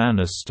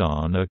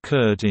Afghanistan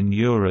occurred in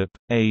Europe,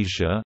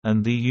 Asia,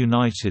 and the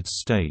United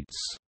States.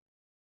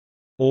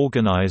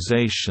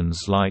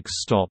 Organizations like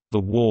Stop the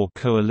War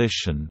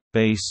Coalition,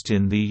 based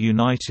in the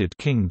United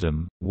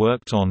Kingdom,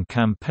 worked on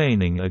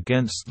campaigning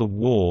against the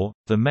war.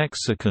 The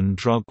Mexican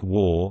drug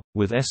war,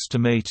 with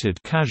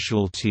estimated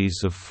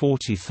casualties of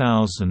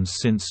 40,000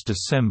 since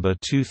December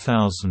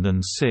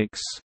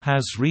 2006,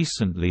 has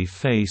recently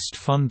faced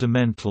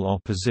fundamental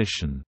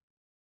opposition.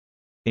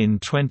 In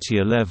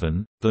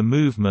 2011, the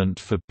Movement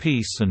for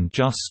Peace and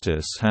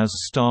Justice has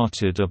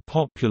started a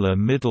popular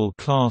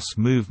middle-class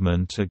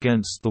movement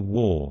against the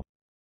war.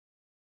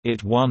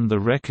 It won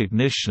the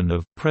recognition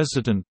of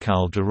President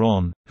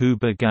Calderón, who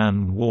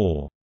began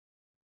war.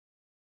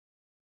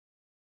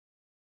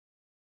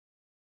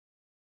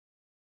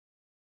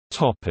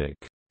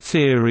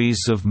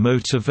 Theories of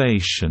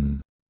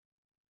motivation.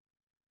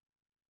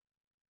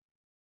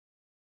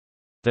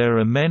 There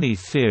are many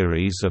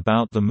theories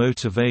about the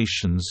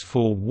motivations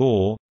for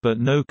war,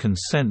 but no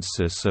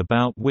consensus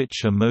about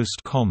which are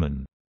most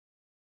common.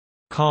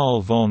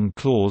 Karl von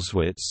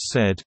Clausewitz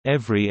said,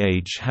 "Every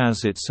age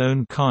has its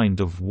own kind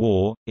of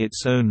war,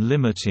 its own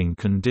limiting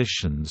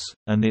conditions,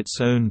 and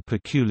its own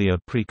peculiar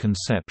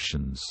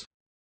preconceptions."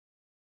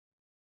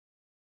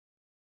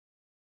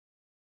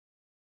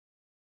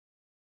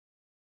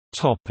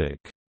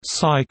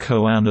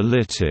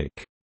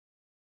 Psychoanalytic.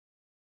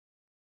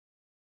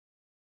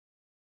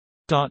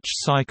 Dutch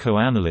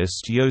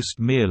psychoanalyst Joost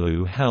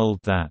Meerloo held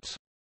that,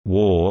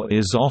 "War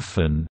is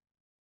often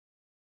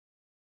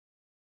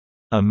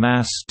a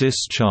mass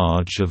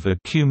discharge of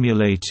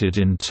accumulated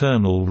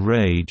internal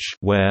rage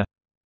where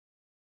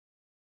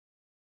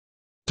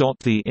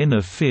the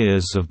inner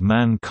fears of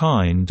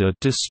mankind are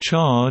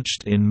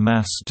discharged in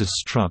mass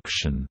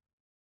destruction."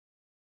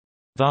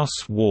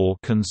 Thus war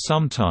can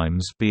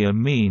sometimes be a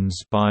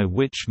means by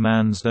which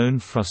man's own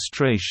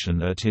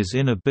frustration at his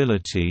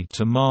inability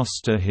to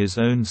master his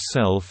own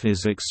self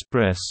is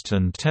expressed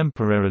and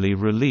temporarily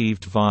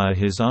relieved via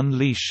his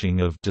unleashing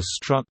of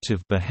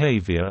destructive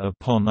behavior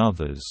upon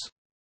others.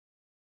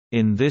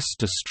 In this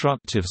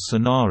destructive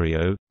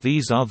scenario,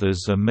 these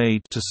others are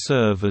made to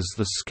serve as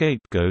the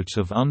scapegoat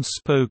of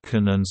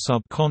unspoken and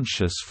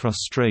subconscious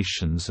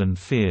frustrations and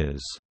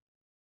fears.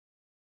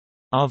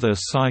 Other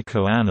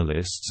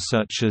psychoanalysts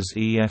such as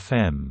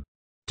E.F.M.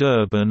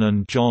 Durbin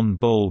and John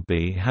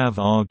Bowlby have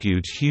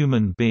argued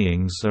human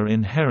beings are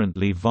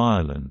inherently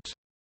violent.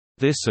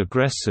 This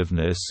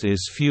aggressiveness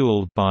is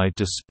fueled by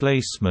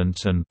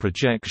displacement and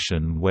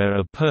projection, where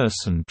a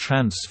person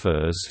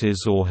transfers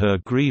his or her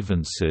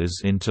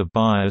grievances into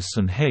bias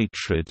and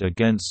hatred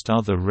against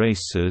other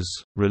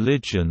races,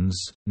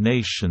 religions,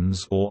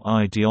 nations or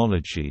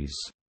ideologies.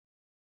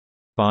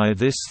 By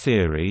this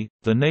theory,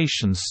 the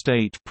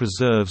nation-state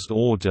preserves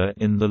order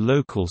in the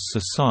local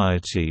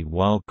society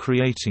while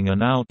creating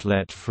an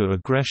outlet for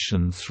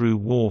aggression through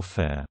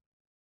warfare.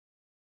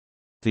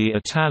 The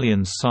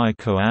Italian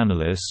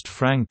psychoanalyst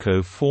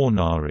Franco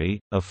Fornari,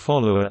 a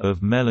follower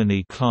of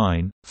Melanie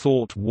Klein,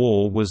 thought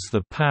war was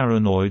the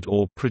paranoid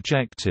or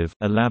projective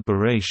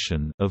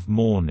elaboration of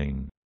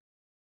mourning.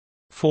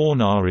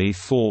 Fornari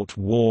thought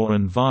war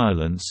and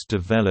violence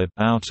develop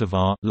out of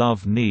our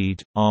love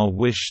need, our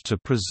wish to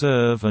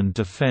preserve and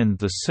defend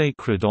the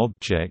sacred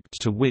object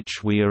to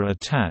which we are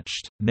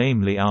attached,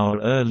 namely our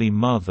early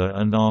mother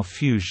and our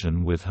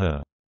fusion with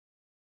her.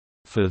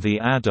 For the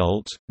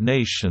adult,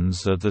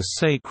 nations are the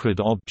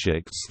sacred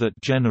objects that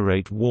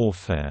generate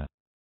warfare.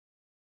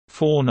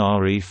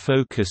 Fornari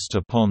focused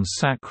upon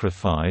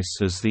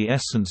sacrifice as the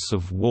essence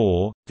of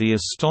war, the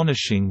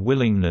astonishing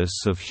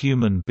willingness of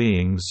human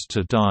beings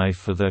to die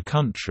for their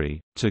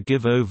country, to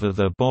give over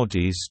their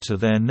bodies to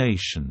their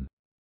nation.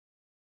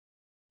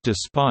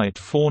 Despite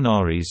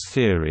Fornari's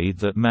theory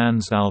that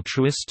man's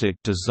altruistic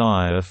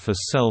desire for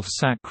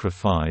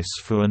self-sacrifice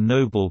for a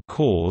noble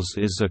cause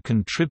is a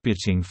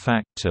contributing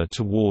factor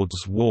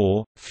towards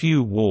war,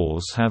 few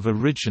wars have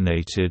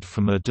originated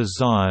from a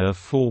desire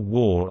for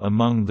war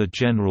among the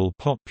general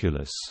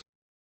populace.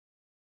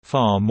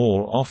 Far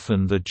more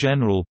often the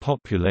general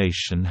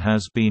population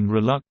has been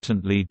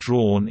reluctantly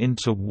drawn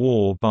into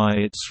war by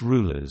its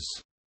rulers.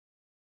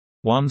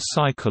 One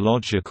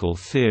psychological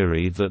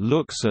theory that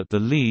looks at the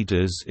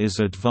leaders is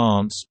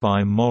advanced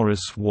by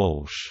Maurice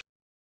Walsh.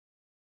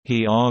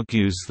 He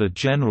argues the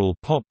general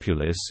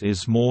populace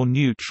is more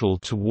neutral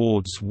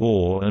towards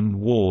war, and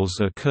wars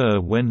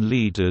occur when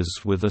leaders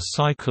with a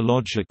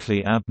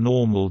psychologically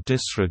abnormal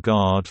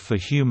disregard for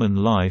human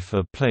life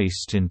are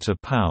placed into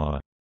power.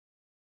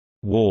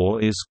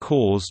 War is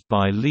caused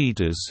by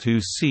leaders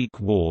who seek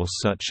war,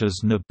 such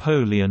as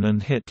Napoleon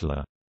and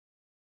Hitler.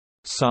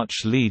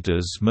 Such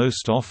leaders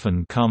most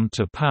often come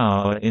to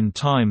power in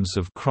times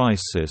of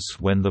crisis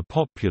when the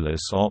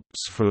populace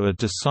opts for a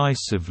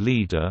decisive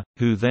leader,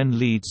 who then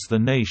leads the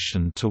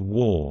nation to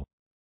war.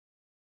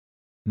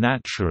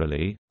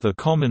 Naturally, the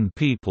common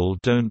people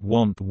don't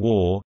want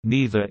war,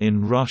 neither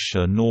in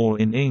Russia nor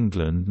in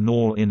England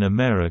nor in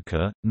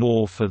America,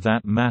 nor for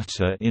that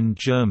matter in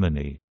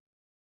Germany.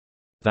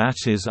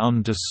 That is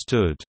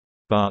understood.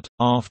 But,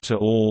 after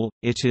all,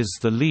 it is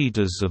the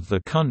leaders of the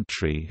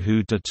country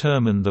who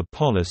determine the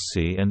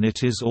policy, and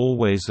it is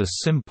always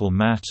a simple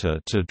matter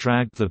to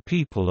drag the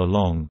people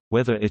along,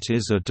 whether it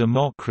is a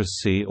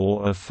democracy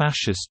or a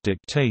fascist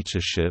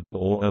dictatorship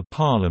or a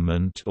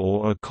parliament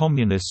or a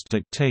communist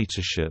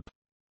dictatorship.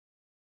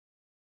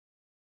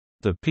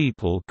 The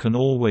people can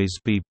always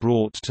be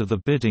brought to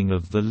the bidding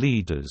of the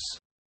leaders.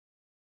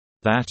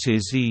 That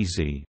is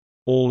easy.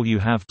 All you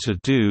have to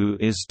do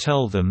is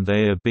tell them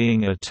they are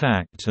being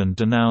attacked and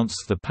denounce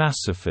the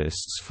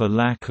pacifists for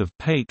lack of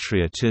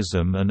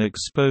patriotism and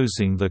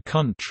exposing the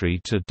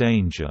country to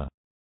danger.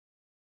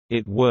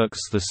 It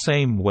works the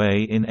same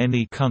way in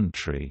any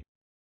country.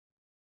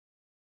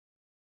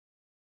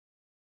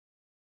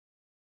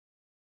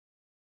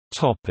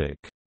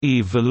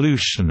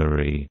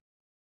 Evolutionary.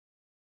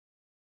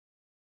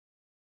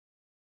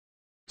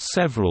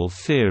 Several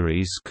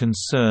theories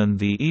concern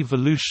the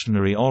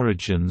evolutionary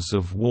origins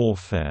of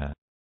warfare.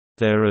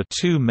 There are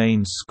two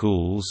main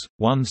schools.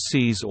 One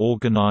sees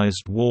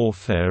organized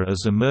warfare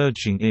as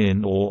emerging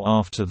in or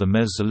after the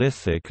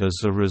Mesolithic as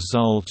a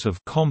result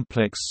of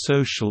complex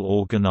social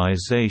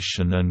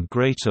organization and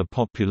greater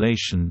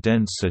population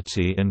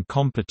density and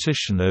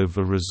competition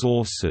over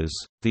resources.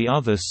 The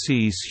other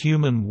sees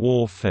human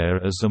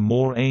warfare as a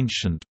more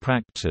ancient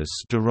practice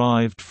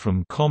derived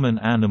from common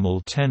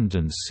animal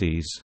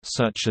tendencies,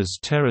 such as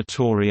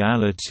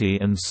territoriality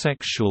and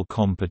sexual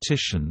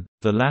competition.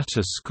 The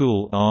latter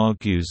school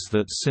argues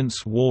that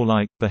since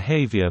warlike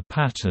behavior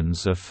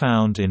patterns are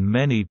found in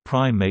many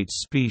primate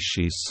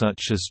species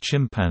such as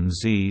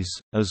chimpanzees,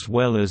 as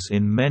well as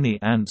in many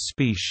ant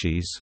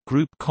species,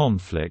 group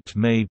conflict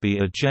may be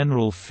a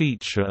general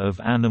feature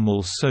of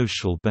animal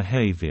social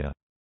behavior.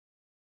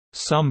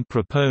 Some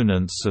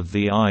proponents of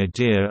the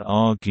idea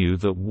argue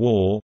that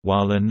war,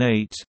 while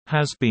innate,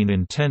 has been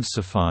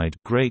intensified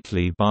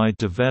greatly by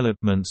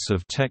developments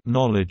of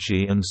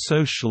technology and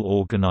social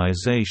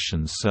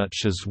organization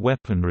such as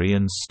weaponry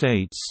and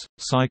states.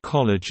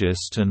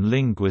 Psychologist and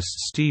linguist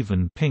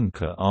Steven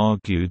Pinker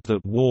argued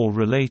that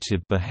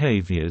war-related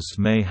behaviors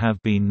may have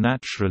been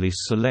naturally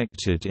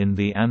selected in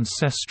the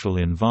ancestral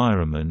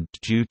environment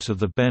due to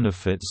the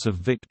benefits of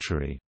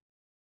victory.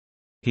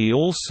 He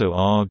also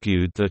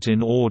argued that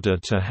in order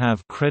to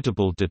have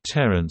credible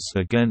deterrence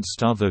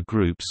against other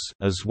groups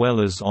as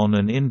well as on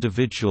an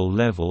individual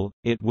level,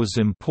 it was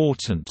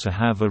important to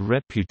have a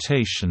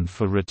reputation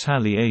for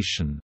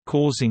retaliation,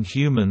 causing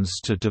humans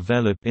to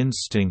develop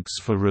instincts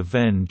for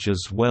revenge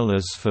as well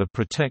as for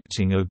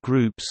protecting a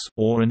group's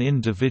or an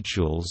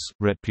individual's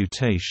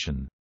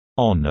reputation,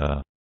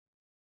 honor.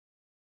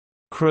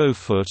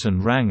 Crowfoot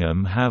and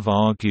Wrangham have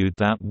argued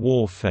that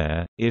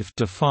warfare, if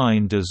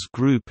defined as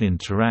group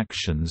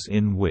interactions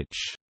in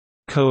which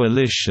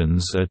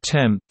coalitions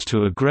attempt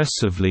to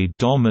aggressively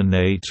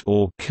dominate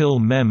or kill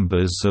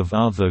members of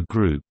other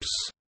groups,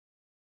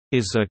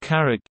 is a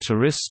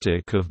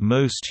characteristic of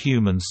most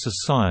human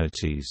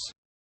societies.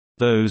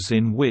 Those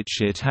in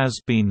which it has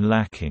been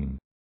lacking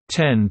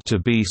tend to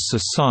be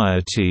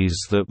societies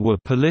that were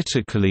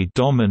politically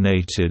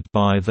dominated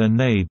by their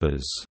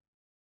neighbors.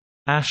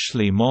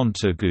 Ashley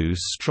Montagu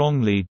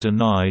strongly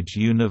denied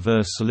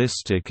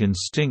universalistic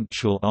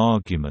instinctual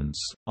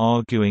arguments,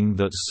 arguing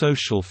that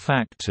social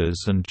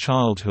factors and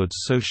childhood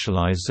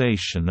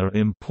socialization are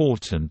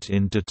important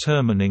in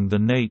determining the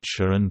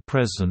nature and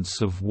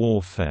presence of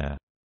warfare.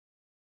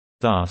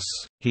 Thus,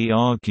 he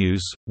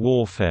argues,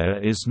 warfare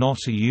is not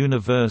a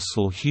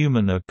universal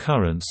human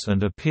occurrence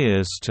and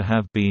appears to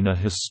have been a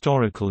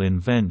historical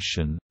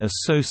invention,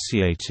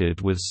 associated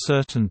with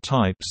certain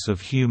types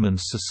of human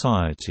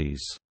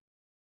societies.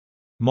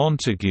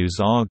 Montagu's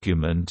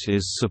argument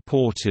is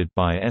supported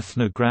by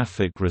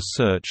ethnographic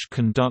research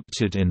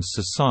conducted in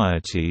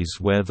societies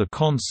where the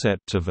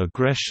concept of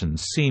aggression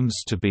seems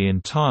to be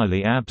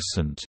entirely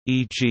absent,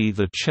 e.g.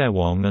 the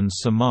Chewang and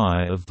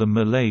Semai of the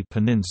Malay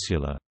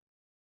Peninsula.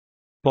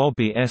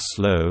 Bobby S.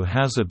 Lowe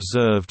has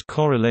observed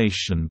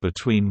correlation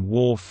between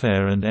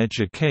warfare and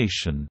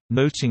education,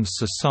 noting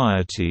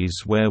societies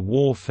where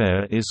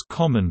warfare is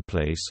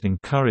commonplace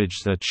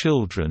encourage their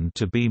children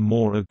to be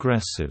more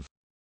aggressive.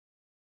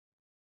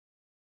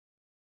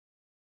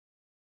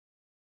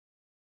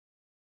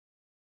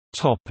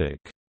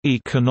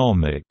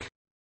 Economic.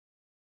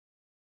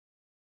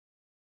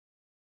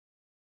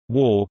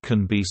 War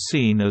can be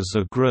seen as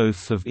a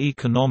growth of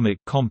economic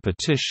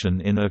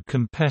competition in a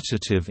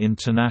competitive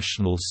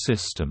international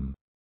system.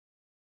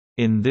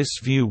 In this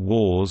view,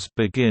 wars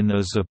begin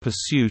as a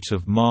pursuit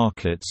of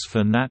markets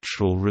for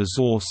natural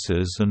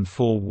resources and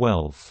for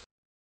wealth.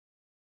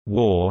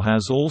 War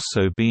has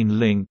also been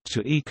linked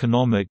to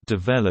economic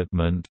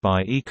development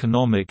by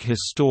economic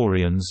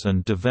historians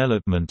and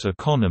development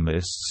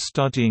economists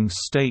studying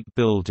state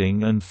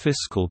building and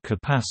fiscal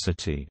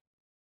capacity.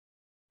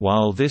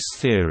 While this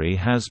theory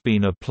has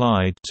been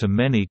applied to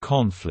many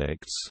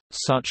conflicts,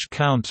 such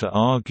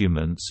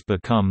counter-arguments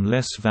become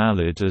less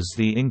valid as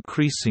the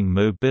increasing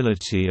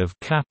mobility of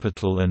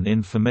capital and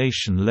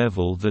information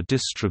level the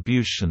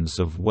distributions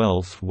of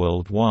wealth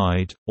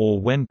worldwide,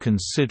 or when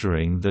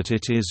considering that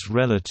it is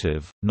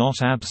relative,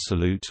 not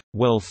absolute,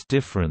 wealth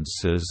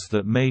differences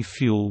that may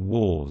fuel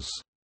wars.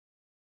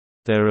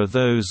 There are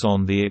those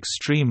on the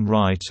extreme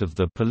right of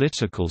the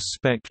political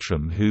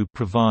spectrum who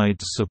provide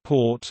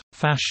support,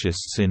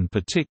 fascists in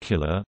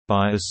particular,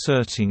 by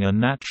asserting a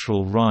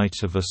natural right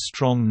of a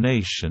strong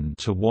nation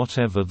to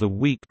whatever the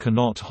weak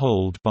cannot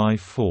hold by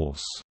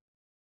force.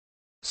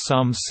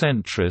 Some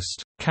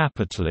centrist,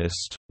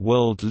 capitalist,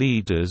 world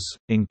leaders,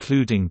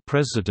 including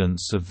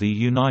presidents of the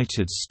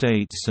United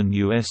States and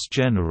U.S.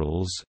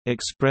 generals,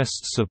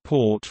 expressed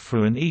support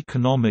for an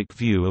economic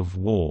view of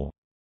war.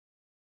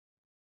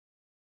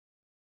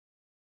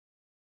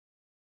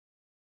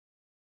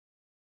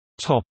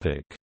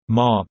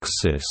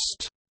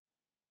 Marxist.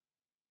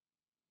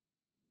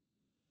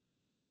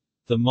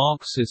 The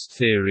Marxist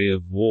theory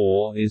of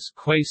war is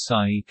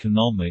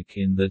quasi-economic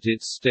in that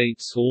it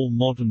states all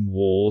modern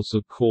wars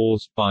are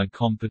caused by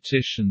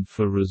competition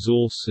for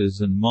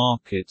resources and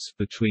markets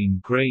between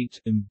great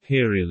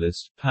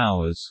imperialist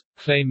powers,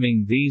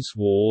 claiming these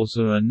wars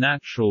are a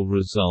natural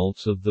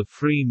result of the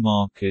free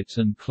market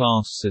and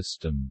class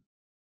system.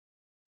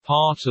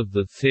 Part of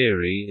the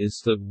theory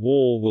is that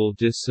war will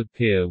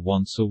disappear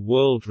once a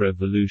world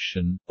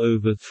revolution,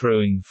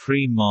 overthrowing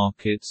free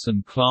markets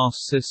and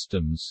class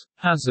systems,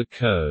 has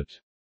occurred.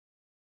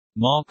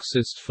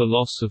 Marxist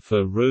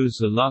philosopher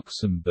Rosa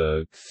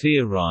Luxemburg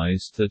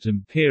theorized that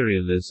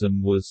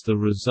imperialism was the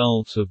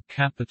result of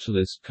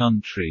capitalist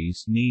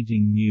countries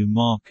needing new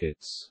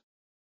markets.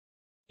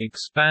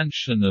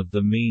 Expansion of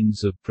the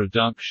means of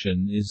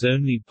production is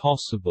only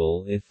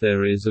possible if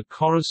there is a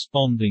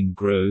corresponding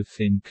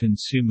growth in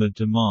consumer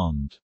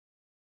demand.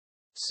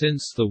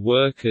 Since the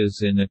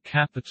workers in a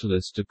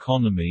capitalist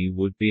economy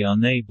would be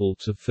unable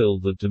to fill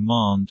the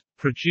demand,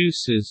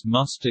 producers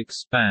must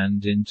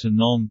expand into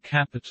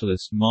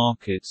non-capitalist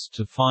markets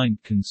to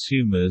find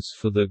consumers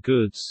for their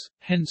goods,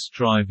 hence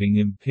driving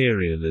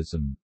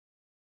imperialism.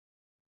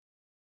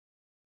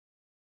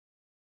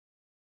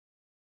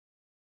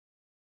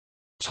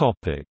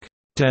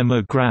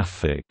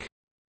 Demographic.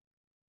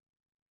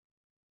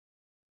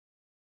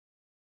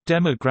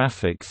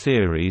 Demographic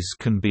theories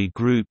can be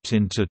grouped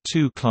into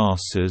two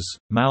classes,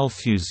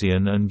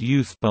 Malthusian and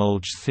youth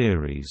bulge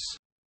theories.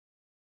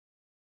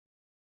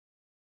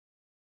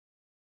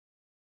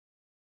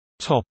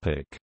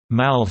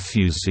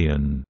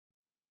 Malthusian.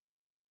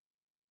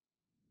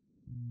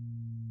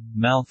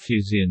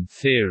 Malthusian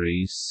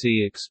theories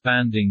see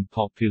expanding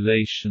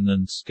population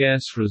and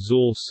scarce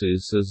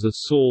resources as a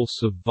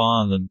source of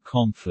violent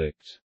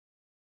conflict.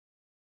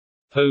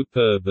 Pope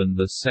Urban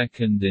II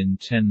in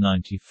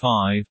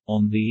 1095,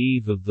 on the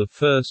eve of the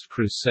First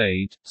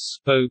Crusade,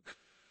 spoke,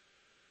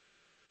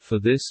 "For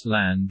this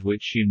land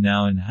which you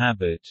now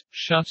inhabit,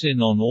 shut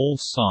in on all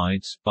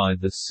sides by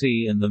the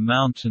sea and the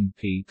mountain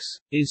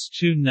peaks, is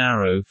too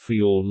narrow for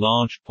your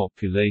large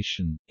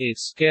population, it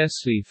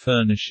scarcely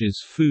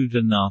furnishes food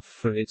enough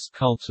for its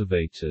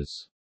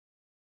cultivators.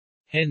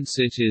 Hence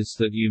it is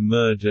that you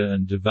murder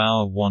and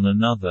devour one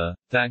another,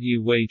 that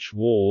you wage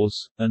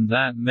wars, and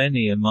that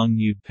many among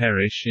you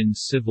perish in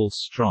civil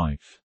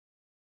strife.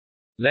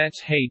 Let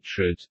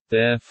hatred,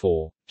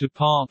 therefore,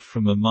 depart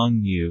from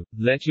among you,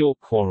 let your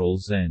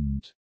quarrels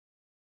end.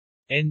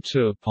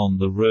 Enter upon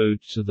the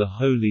road to the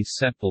Holy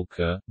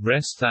Sepulchre,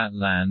 wrest that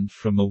land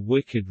from a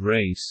wicked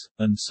race,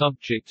 and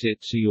subject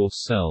it to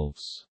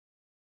yourselves."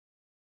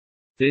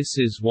 This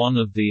is one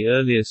of the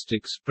earliest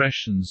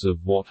expressions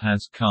of what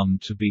has come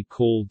to be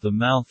called the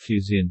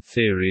Malthusian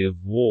theory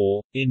of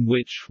war, in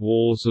which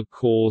wars are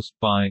caused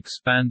by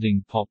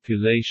expanding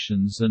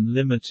populations and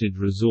limited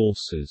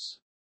resources.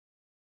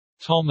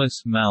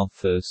 Thomas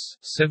Malthus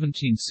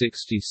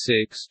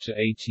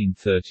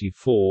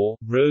 (1766–1834)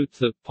 wrote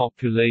that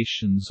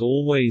populations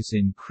always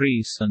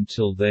increase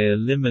until they are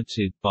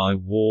limited by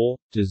war,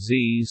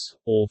 disease,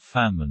 or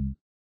famine.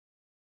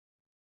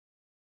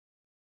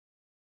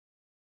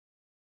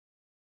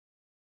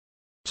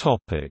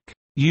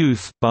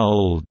 Youth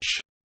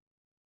bulge.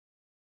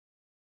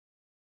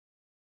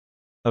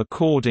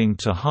 According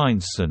to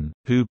Heinsohn,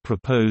 who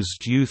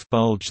proposed youth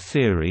bulge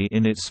theory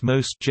in its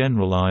most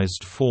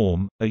generalized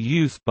form, a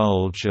youth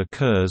bulge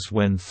occurs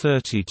when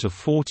 30 to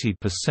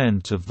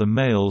 40% of the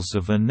males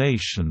of a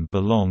nation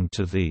belong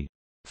to the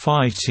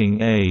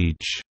fighting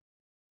age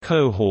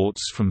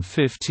cohorts from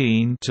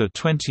 15 to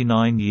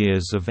 29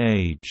 years of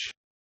age.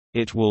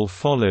 It will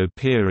follow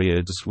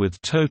periods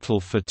with total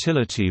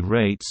fertility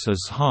rates as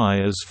high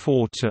as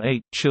 4 to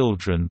 8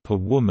 children per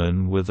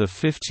woman with a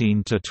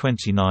 15 to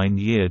 29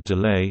 year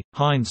delay.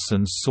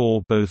 Heinsohn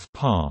saw both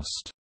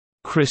past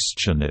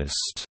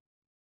Christianist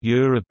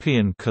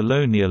European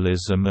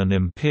colonialism and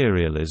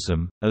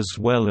imperialism, as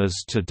well as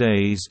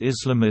today's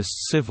Islamist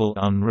civil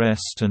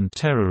unrest and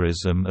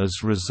terrorism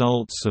as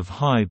results of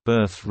high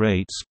birth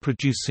rates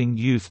producing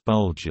youth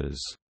bulges.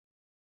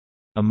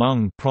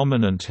 Among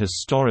prominent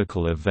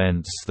historical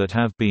events that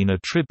have been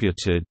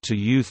attributed to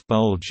youth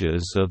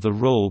bulges are the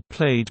role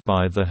played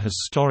by the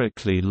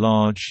historically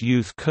large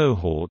youth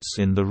cohorts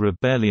in the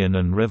rebellion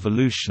and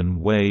revolution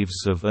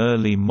waves of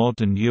early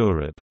modern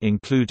Europe,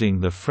 including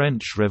the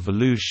French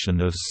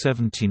Revolution of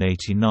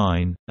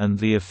 1789, and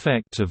the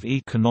effect of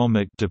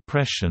economic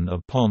depression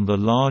upon the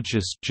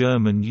largest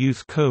German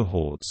youth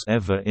cohorts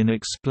ever in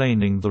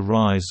explaining the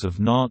rise of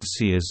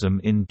Nazism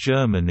in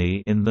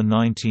Germany in the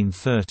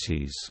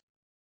 1930s.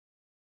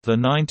 The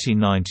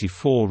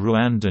 1994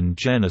 Rwandan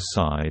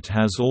genocide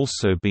has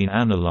also been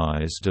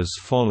analyzed as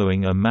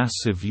following a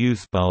massive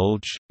youth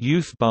bulge.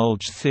 Youth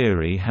bulge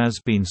theory has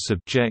been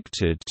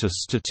subjected to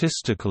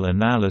statistical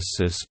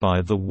analysis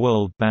by the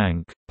World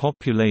Bank,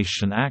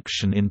 Population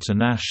Action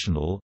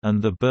International,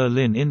 and the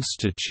Berlin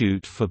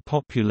Institute for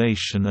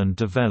Population and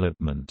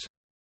Development.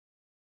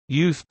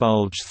 Youth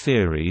bulge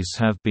theories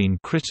have been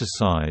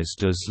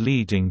criticized as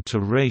leading to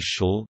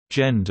racial,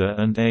 gender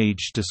and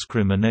age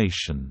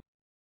discrimination.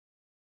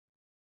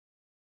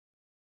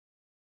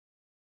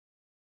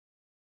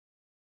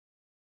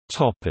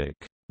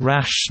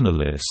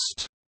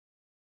 Rationalist.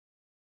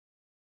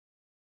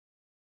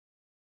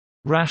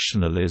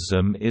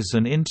 Rationalism is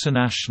an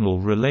international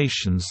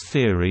relations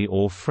theory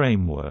or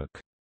framework.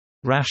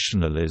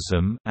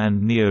 Rationalism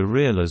and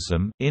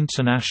neorealism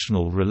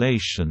international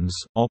relations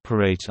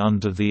operate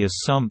under the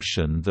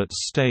assumption that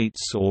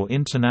states or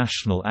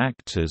international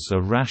actors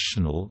are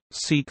rational,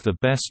 seek the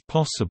best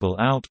possible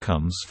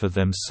outcomes for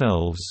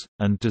themselves,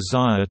 and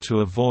desire to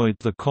avoid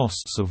the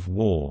costs of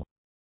war.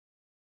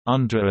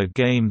 Under a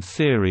game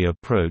theory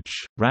approach,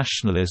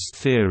 rationalist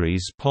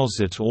theories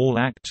posit all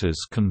actors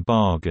can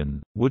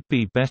bargain, would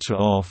be better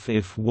off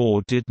if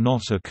war did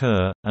not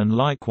occur, and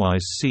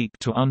likewise seek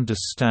to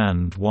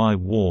understand why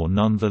war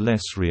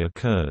nonetheless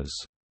reoccurs.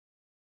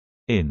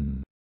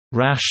 In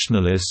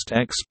 "Rationalist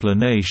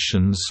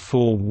Explanations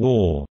for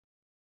War",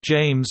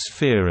 James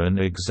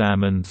Fearon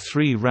examined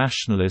 3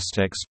 rationalist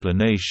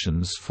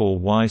explanations for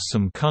why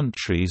some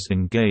countries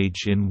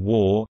engage in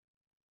war: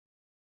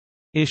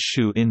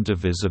 issue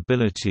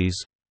indivisibilities,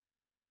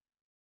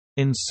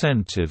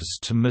 incentives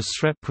to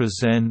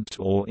misrepresent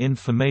or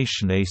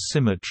information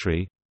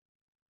asymmetry,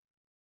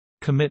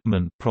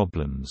 commitment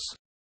problems.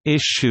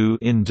 Issue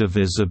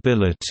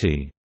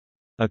indivisibility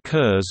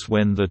occurs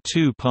when the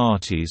two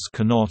parties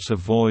cannot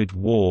avoid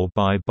war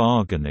by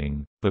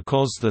bargaining,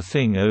 because the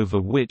thing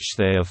over which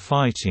they are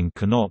fighting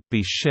cannot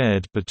be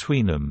shared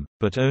between them,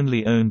 but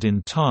only owned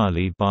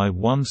entirely by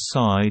one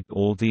side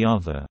or the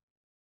other.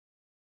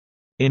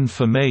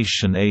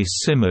 Information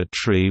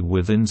asymmetry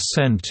with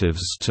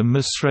incentives to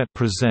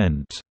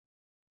misrepresent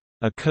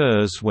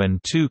occurs when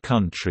two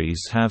countries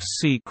have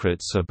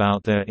secrets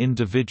about their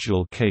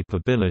individual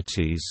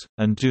capabilities,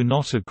 and do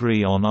not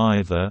agree on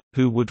either,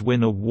 who would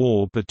win a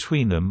war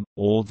between them,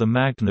 or the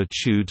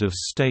magnitude of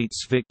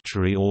states'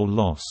 victory or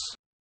loss.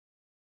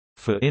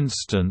 For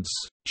instance,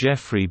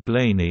 Geoffrey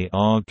Blainey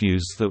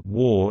argues that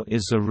war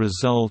is a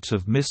result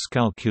of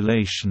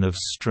miscalculation of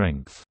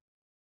strength.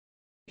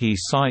 He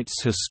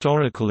cites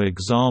historical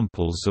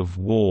examples of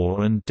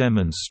war and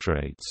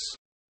demonstrates,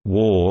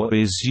 "War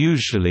is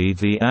usually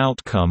the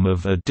outcome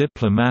of a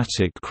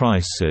diplomatic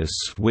crisis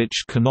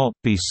which cannot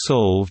be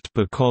solved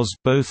because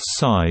both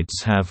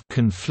sides have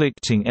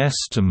conflicting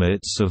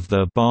estimates of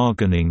their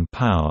bargaining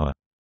power."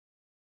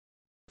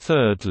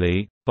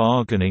 Thirdly,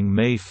 bargaining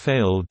may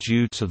fail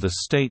due to the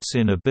state's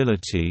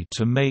inability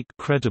to make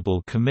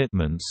credible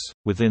commitments.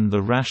 Within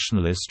the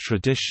rationalist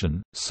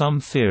tradition, some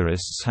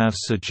theorists have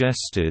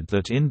suggested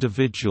that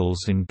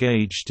individuals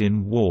engaged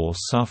in war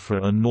suffer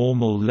a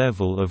normal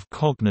level of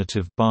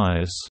cognitive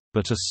bias,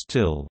 but are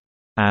still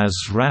as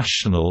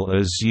rational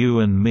as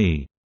you and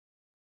me.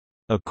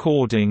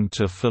 According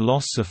to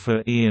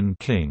philosopher Ian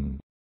King,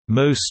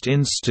 most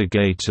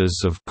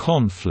instigators of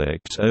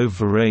conflict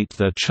overrate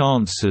their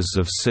chances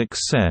of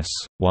success,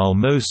 while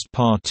most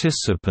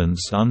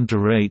participants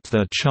underrate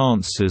their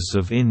chances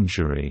of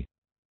injury.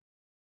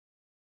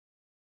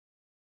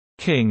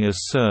 King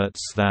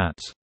asserts that,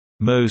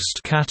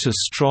 "Most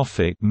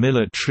catastrophic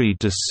military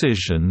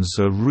decisions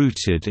are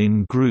rooted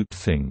in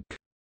groupthink,"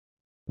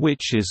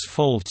 which is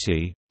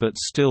faulty, but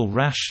still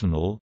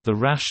rational. The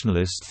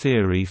rationalist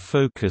theory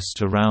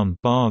focused around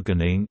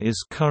bargaining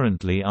is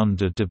currently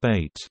under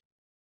debate.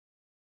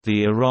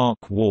 The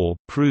Iraq War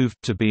proved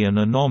to be an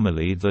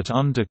anomaly that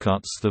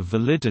undercuts the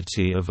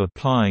validity of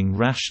applying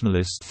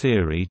rationalist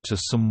theory to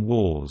some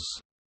wars.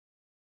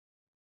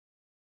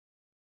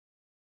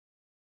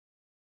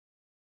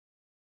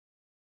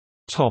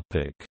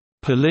 Topic: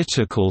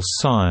 Political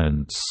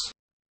science.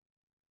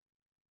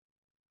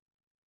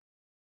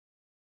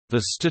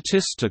 The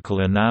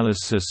statistical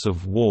analysis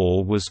of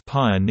war was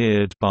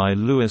pioneered by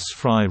Lewis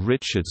Fry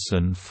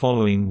Richardson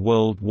following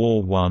World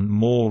War I.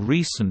 More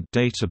recent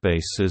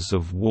databases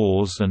of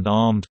wars and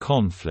armed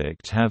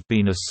conflict have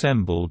been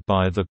assembled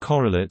by the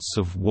Correlates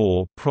of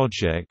War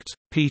Project,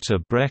 Peter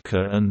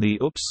Brecker, and the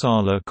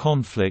Uppsala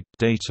Conflict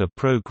Data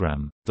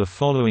Program. The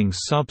following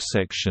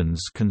subsections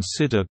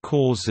consider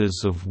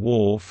causes of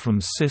war from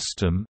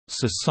system,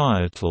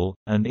 societal,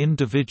 and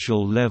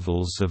individual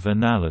levels of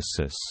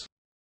analysis.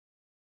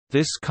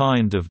 This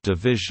kind of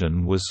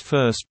division was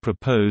first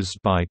proposed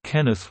by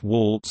Kenneth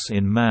Waltz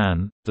in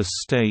Man, the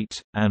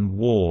State, and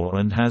War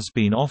and has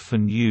been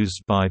often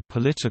used by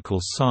political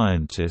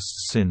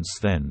scientists since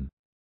then.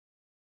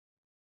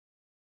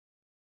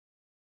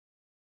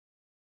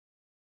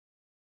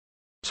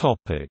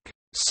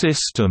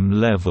 System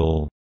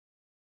level.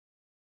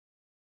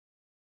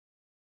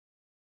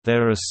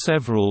 There are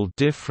several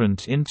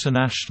different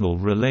international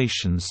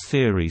relations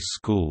theory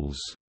schools.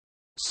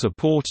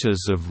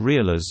 Supporters of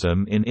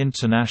realism in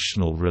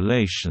international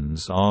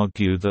relations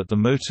argue that the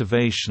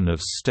motivation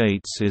of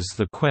states is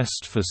the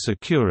quest for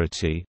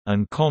security,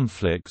 and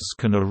conflicts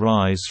can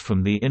arise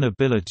from the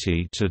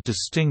inability to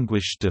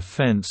distinguish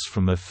defense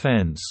from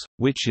offense,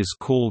 which is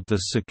called the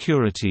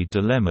security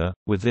dilemma.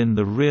 Within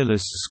the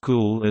realist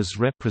school, as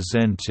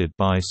represented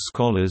by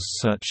scholars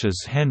such as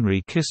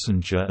Henry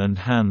Kissinger and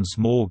Hans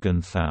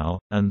Morgenthau,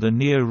 and the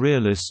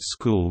neo-realist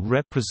school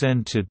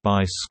represented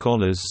by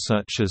scholars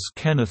such as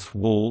Kenneth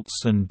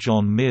Waltz and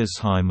John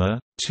Mearsheimer,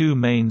 two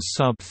main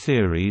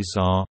sub-theories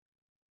are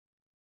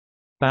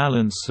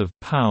balance of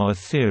power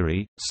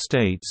theory.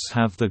 States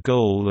have the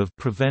goal of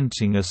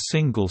preventing a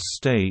single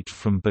state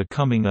from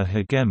becoming a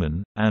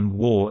hegemon, and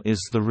war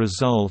is the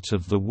result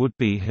of the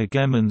would-be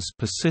hegemon's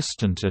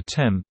persistent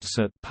attempts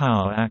at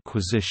power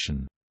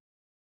acquisition.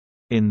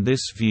 In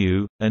this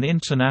view, an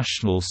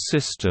international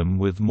system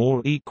with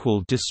more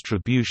equal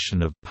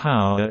distribution of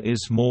power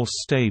is more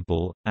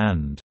stable,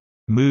 and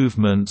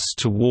movements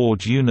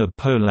toward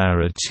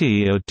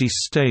unipolarity are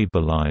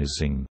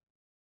destabilizing.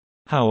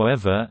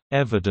 However,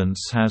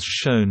 evidence has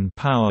shown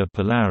power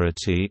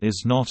polarity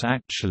is not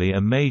actually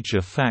a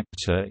major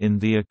factor in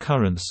the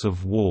occurrence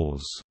of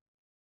wars.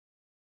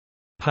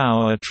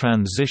 Power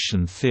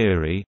transition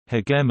theory –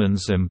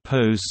 hegemons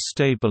impose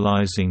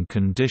stabilizing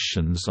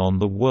conditions on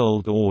the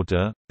world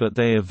order, but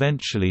they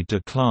eventually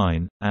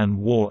decline, and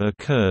war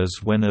occurs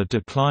when a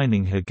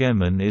declining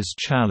hegemon is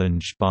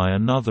challenged by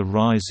another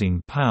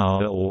rising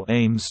power or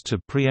aims to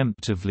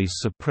preemptively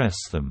suppress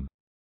them.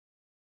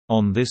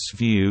 On this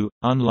view,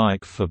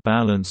 unlike for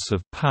balance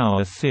of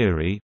power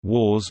theory,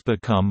 wars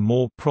become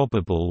more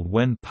probable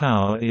when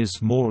power is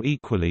more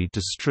equally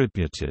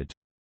distributed.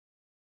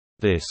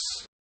 This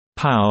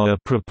power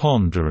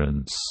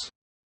preponderance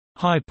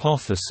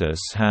hypothesis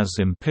has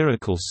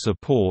empirical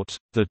support.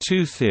 The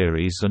two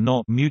theories are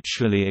not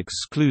mutually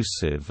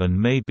exclusive and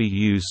may be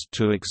used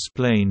to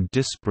explain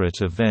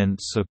disparate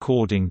events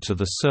according to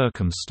the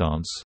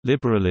circumstance.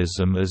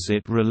 Liberalism as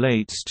it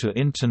relates to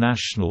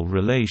international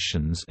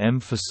relations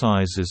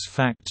emphasizes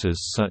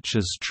factors such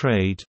as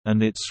trade,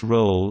 and its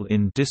role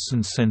in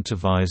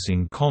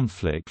disincentivizing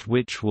conflict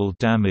which will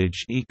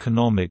damage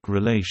economic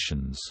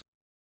relations.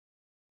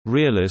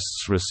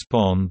 Realists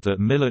respond that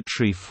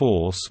military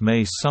force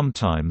may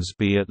sometimes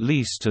be at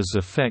least as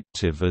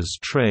effective as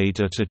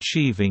trade at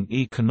achieving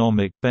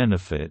economic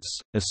benefits,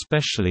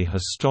 especially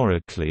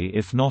historically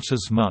if not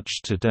as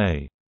much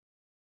today.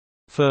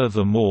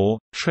 Furthermore,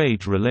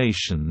 trade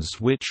relations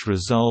which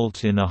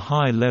result in a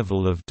high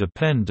level of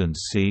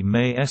dependency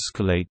may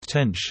escalate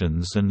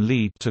tensions and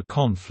lead to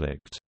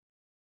conflict.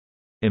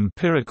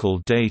 Empirical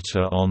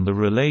data on the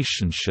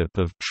relationship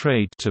of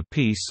trade to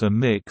peace are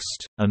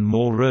mixed, and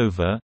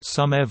moreover,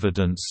 some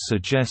evidence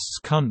suggests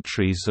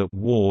countries at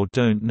war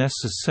don't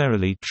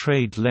necessarily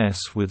trade less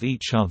with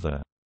each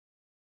other.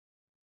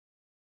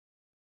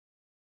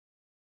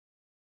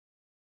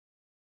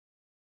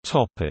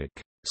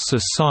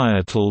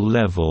 Societal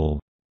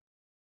level.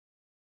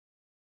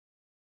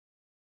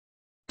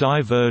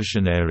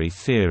 Diversionary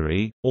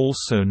theory,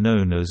 also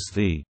known as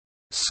the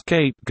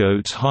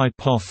scapegoat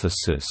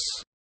hypothesis,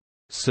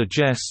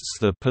 suggests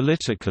the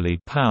politically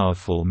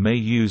powerful may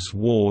use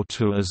war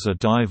as a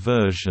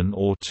diversion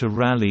or to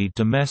rally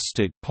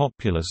domestic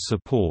popular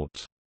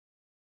support.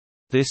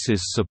 This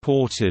is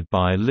supported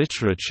by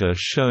literature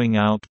showing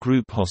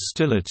out-group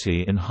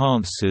hostility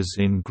enhances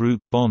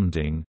in-group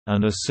bonding,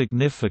 and a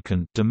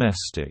significant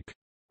domestic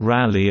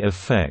rally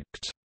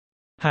effect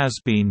has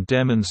been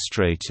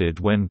demonstrated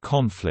when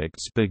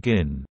conflicts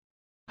begin.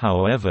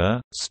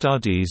 However,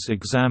 studies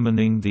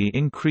examining the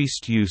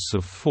increased use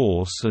of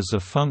force as a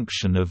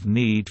function of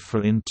need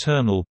for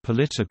internal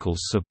political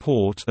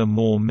support are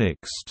more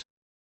mixed.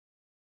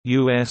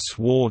 U.S.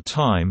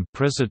 wartime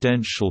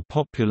presidential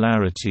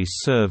popularity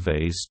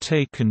surveys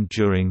taken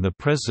during the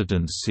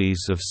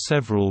presidencies of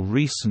several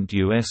recent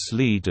U.S.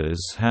 leaders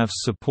have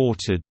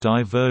supported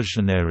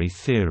diversionary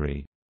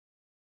theory.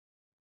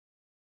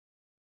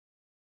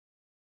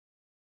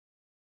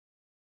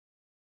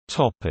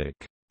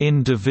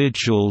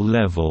 Individual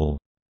level.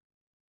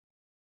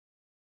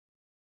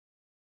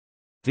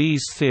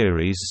 These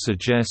theories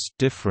suggest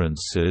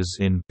differences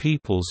in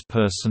people's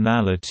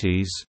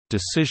personalities,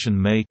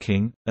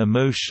 decision-making,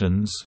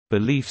 emotions,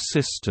 belief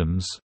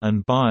systems,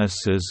 and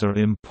biases are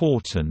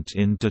important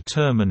in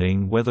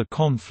determining whether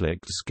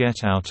conflicts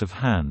get out of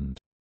hand.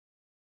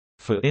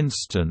 For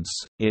instance,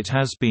 it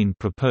has been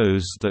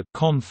proposed that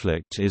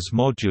conflict is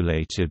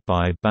modulated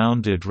by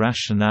bounded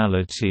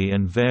rationality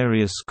and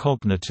various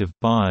cognitive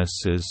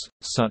biases,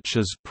 such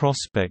as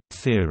prospect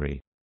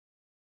theory.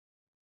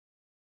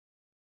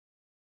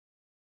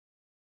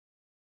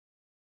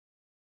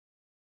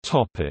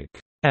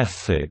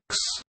 Ethics.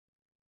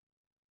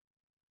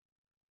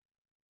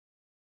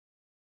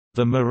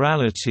 The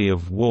morality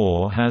of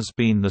war has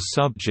been the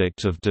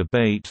subject of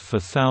debate for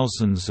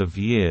thousands of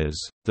years.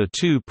 The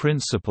two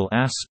principal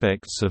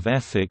aspects of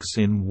ethics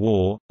in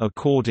war,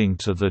 according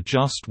to the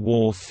just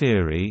war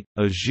theory,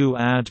 are jus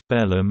ad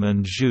bellum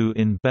and jus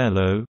in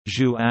bello.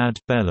 Jus ad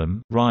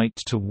bellum, right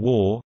to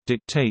war,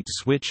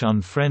 dictates which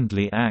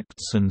unfriendly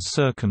acts and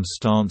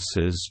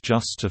circumstances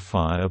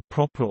justify a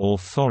proper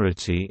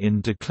authority in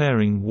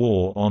declaring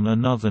war on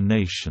another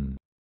nation.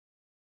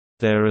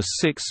 There are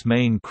 6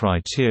 main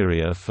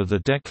criteria for the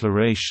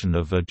declaration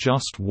of a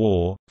just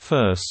war.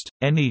 First,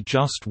 any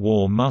just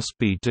war must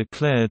be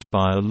declared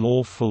by a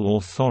lawful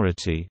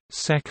authority.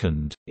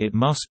 Second, it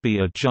must be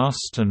a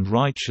just and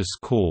righteous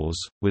cause,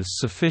 with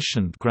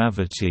sufficient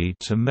gravity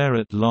to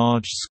merit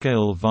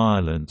large-scale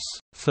violence.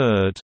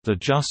 Third, the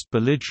just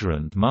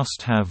belligerent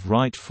must have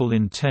rightful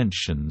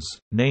intentions,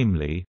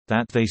 namely,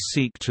 that they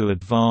seek to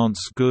advance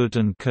good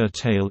and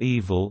curtail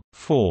evil.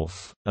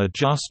 Fourth, a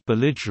just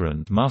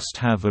belligerent must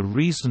have a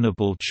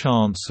reasonable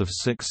chance of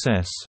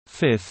success.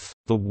 Fifth,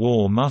 the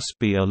war must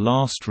be a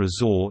last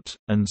resort,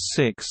 and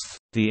sixth,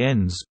 the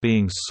ends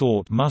being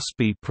sought must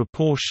be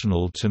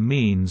proportional to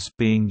means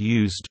being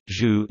used.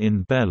 Jus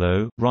in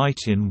bello, right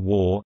in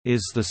war,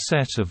 is the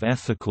set of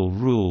ethical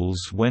rules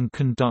when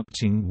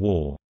conducting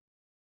war.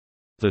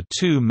 The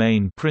two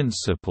main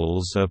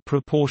principles are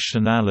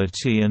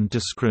proportionality and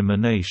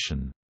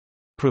discrimination.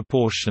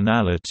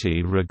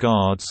 Proportionality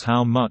regards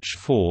how much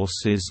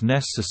force is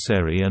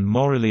necessary and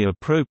morally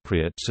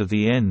appropriate to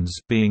the ends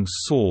being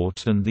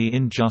sought and the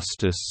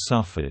injustice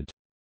suffered.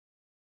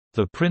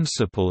 The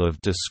principle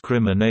of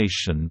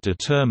discrimination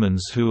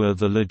determines who are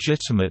the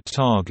legitimate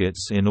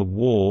targets in a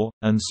war,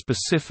 and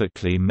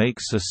specifically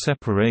makes a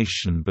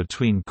separation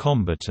between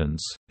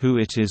combatants, who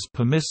it is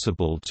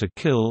permissible to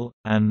kill,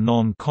 and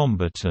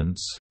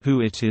non-combatants,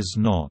 who it is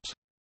not.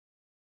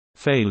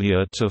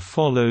 Failure to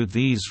follow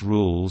these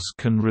rules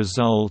can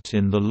result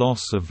in the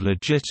loss of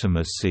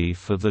legitimacy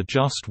for the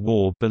just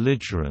war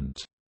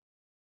belligerent.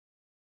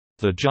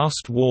 The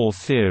just war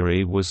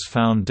theory was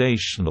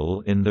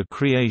foundational in the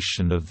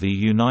creation of the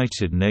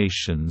United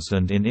Nations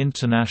and in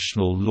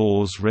international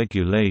law's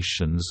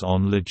regulations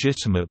on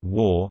legitimate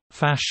war,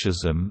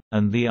 fascism,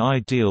 and the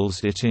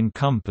ideals it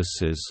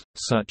encompasses,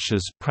 such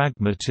as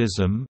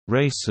pragmatism,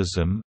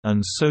 racism,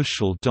 and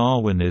social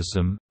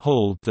Darwinism,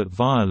 hold that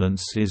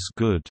violence is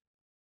good.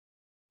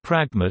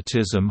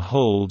 Pragmatism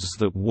holds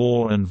that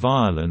war and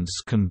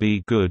violence can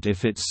be good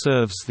if it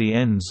serves the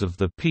ends of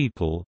the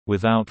people,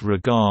 without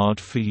regard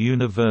for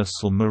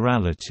universal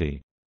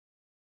morality.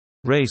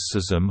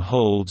 Racism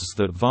holds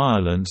that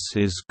violence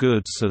is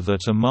good so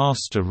that a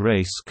master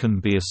race can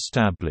be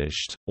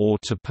established, or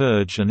to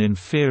purge an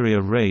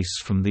inferior race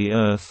from the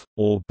earth,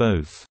 or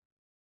both.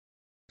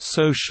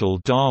 Social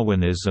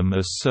Darwinism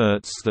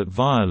asserts that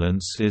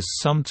violence is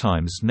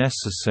sometimes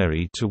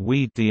necessary to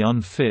weed the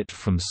unfit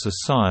from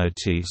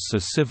society so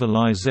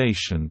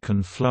civilization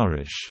can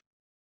flourish.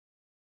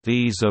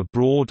 These are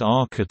broad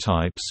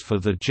archetypes for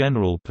the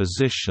general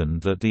position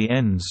that the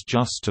ends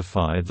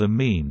justify the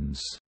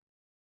means.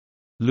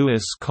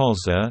 Louis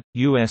Koza,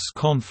 U.S.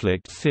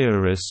 conflict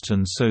theorist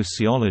and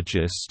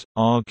sociologist,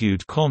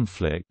 argued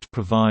conflict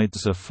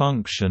provides a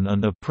function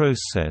and a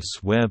process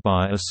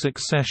whereby a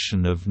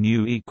succession of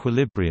new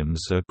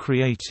equilibriums are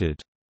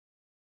created.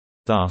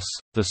 Thus,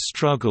 the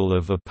struggle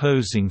of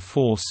opposing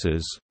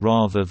forces,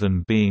 rather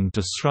than being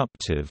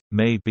disruptive,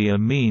 may be a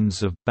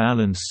means of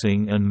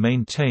balancing and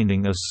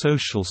maintaining a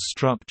social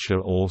structure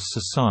or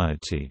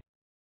society.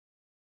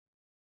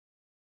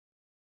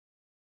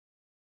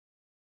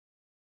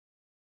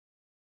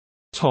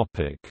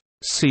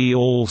 See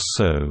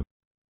also: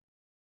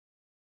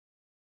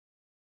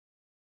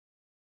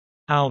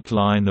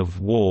 Outline of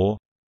war,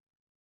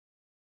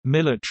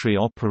 military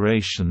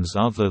operations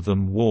other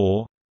than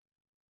war,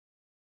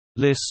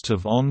 list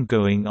of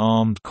ongoing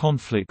armed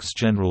conflicts.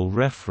 General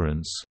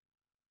reference,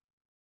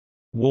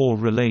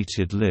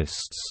 war-related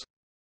lists.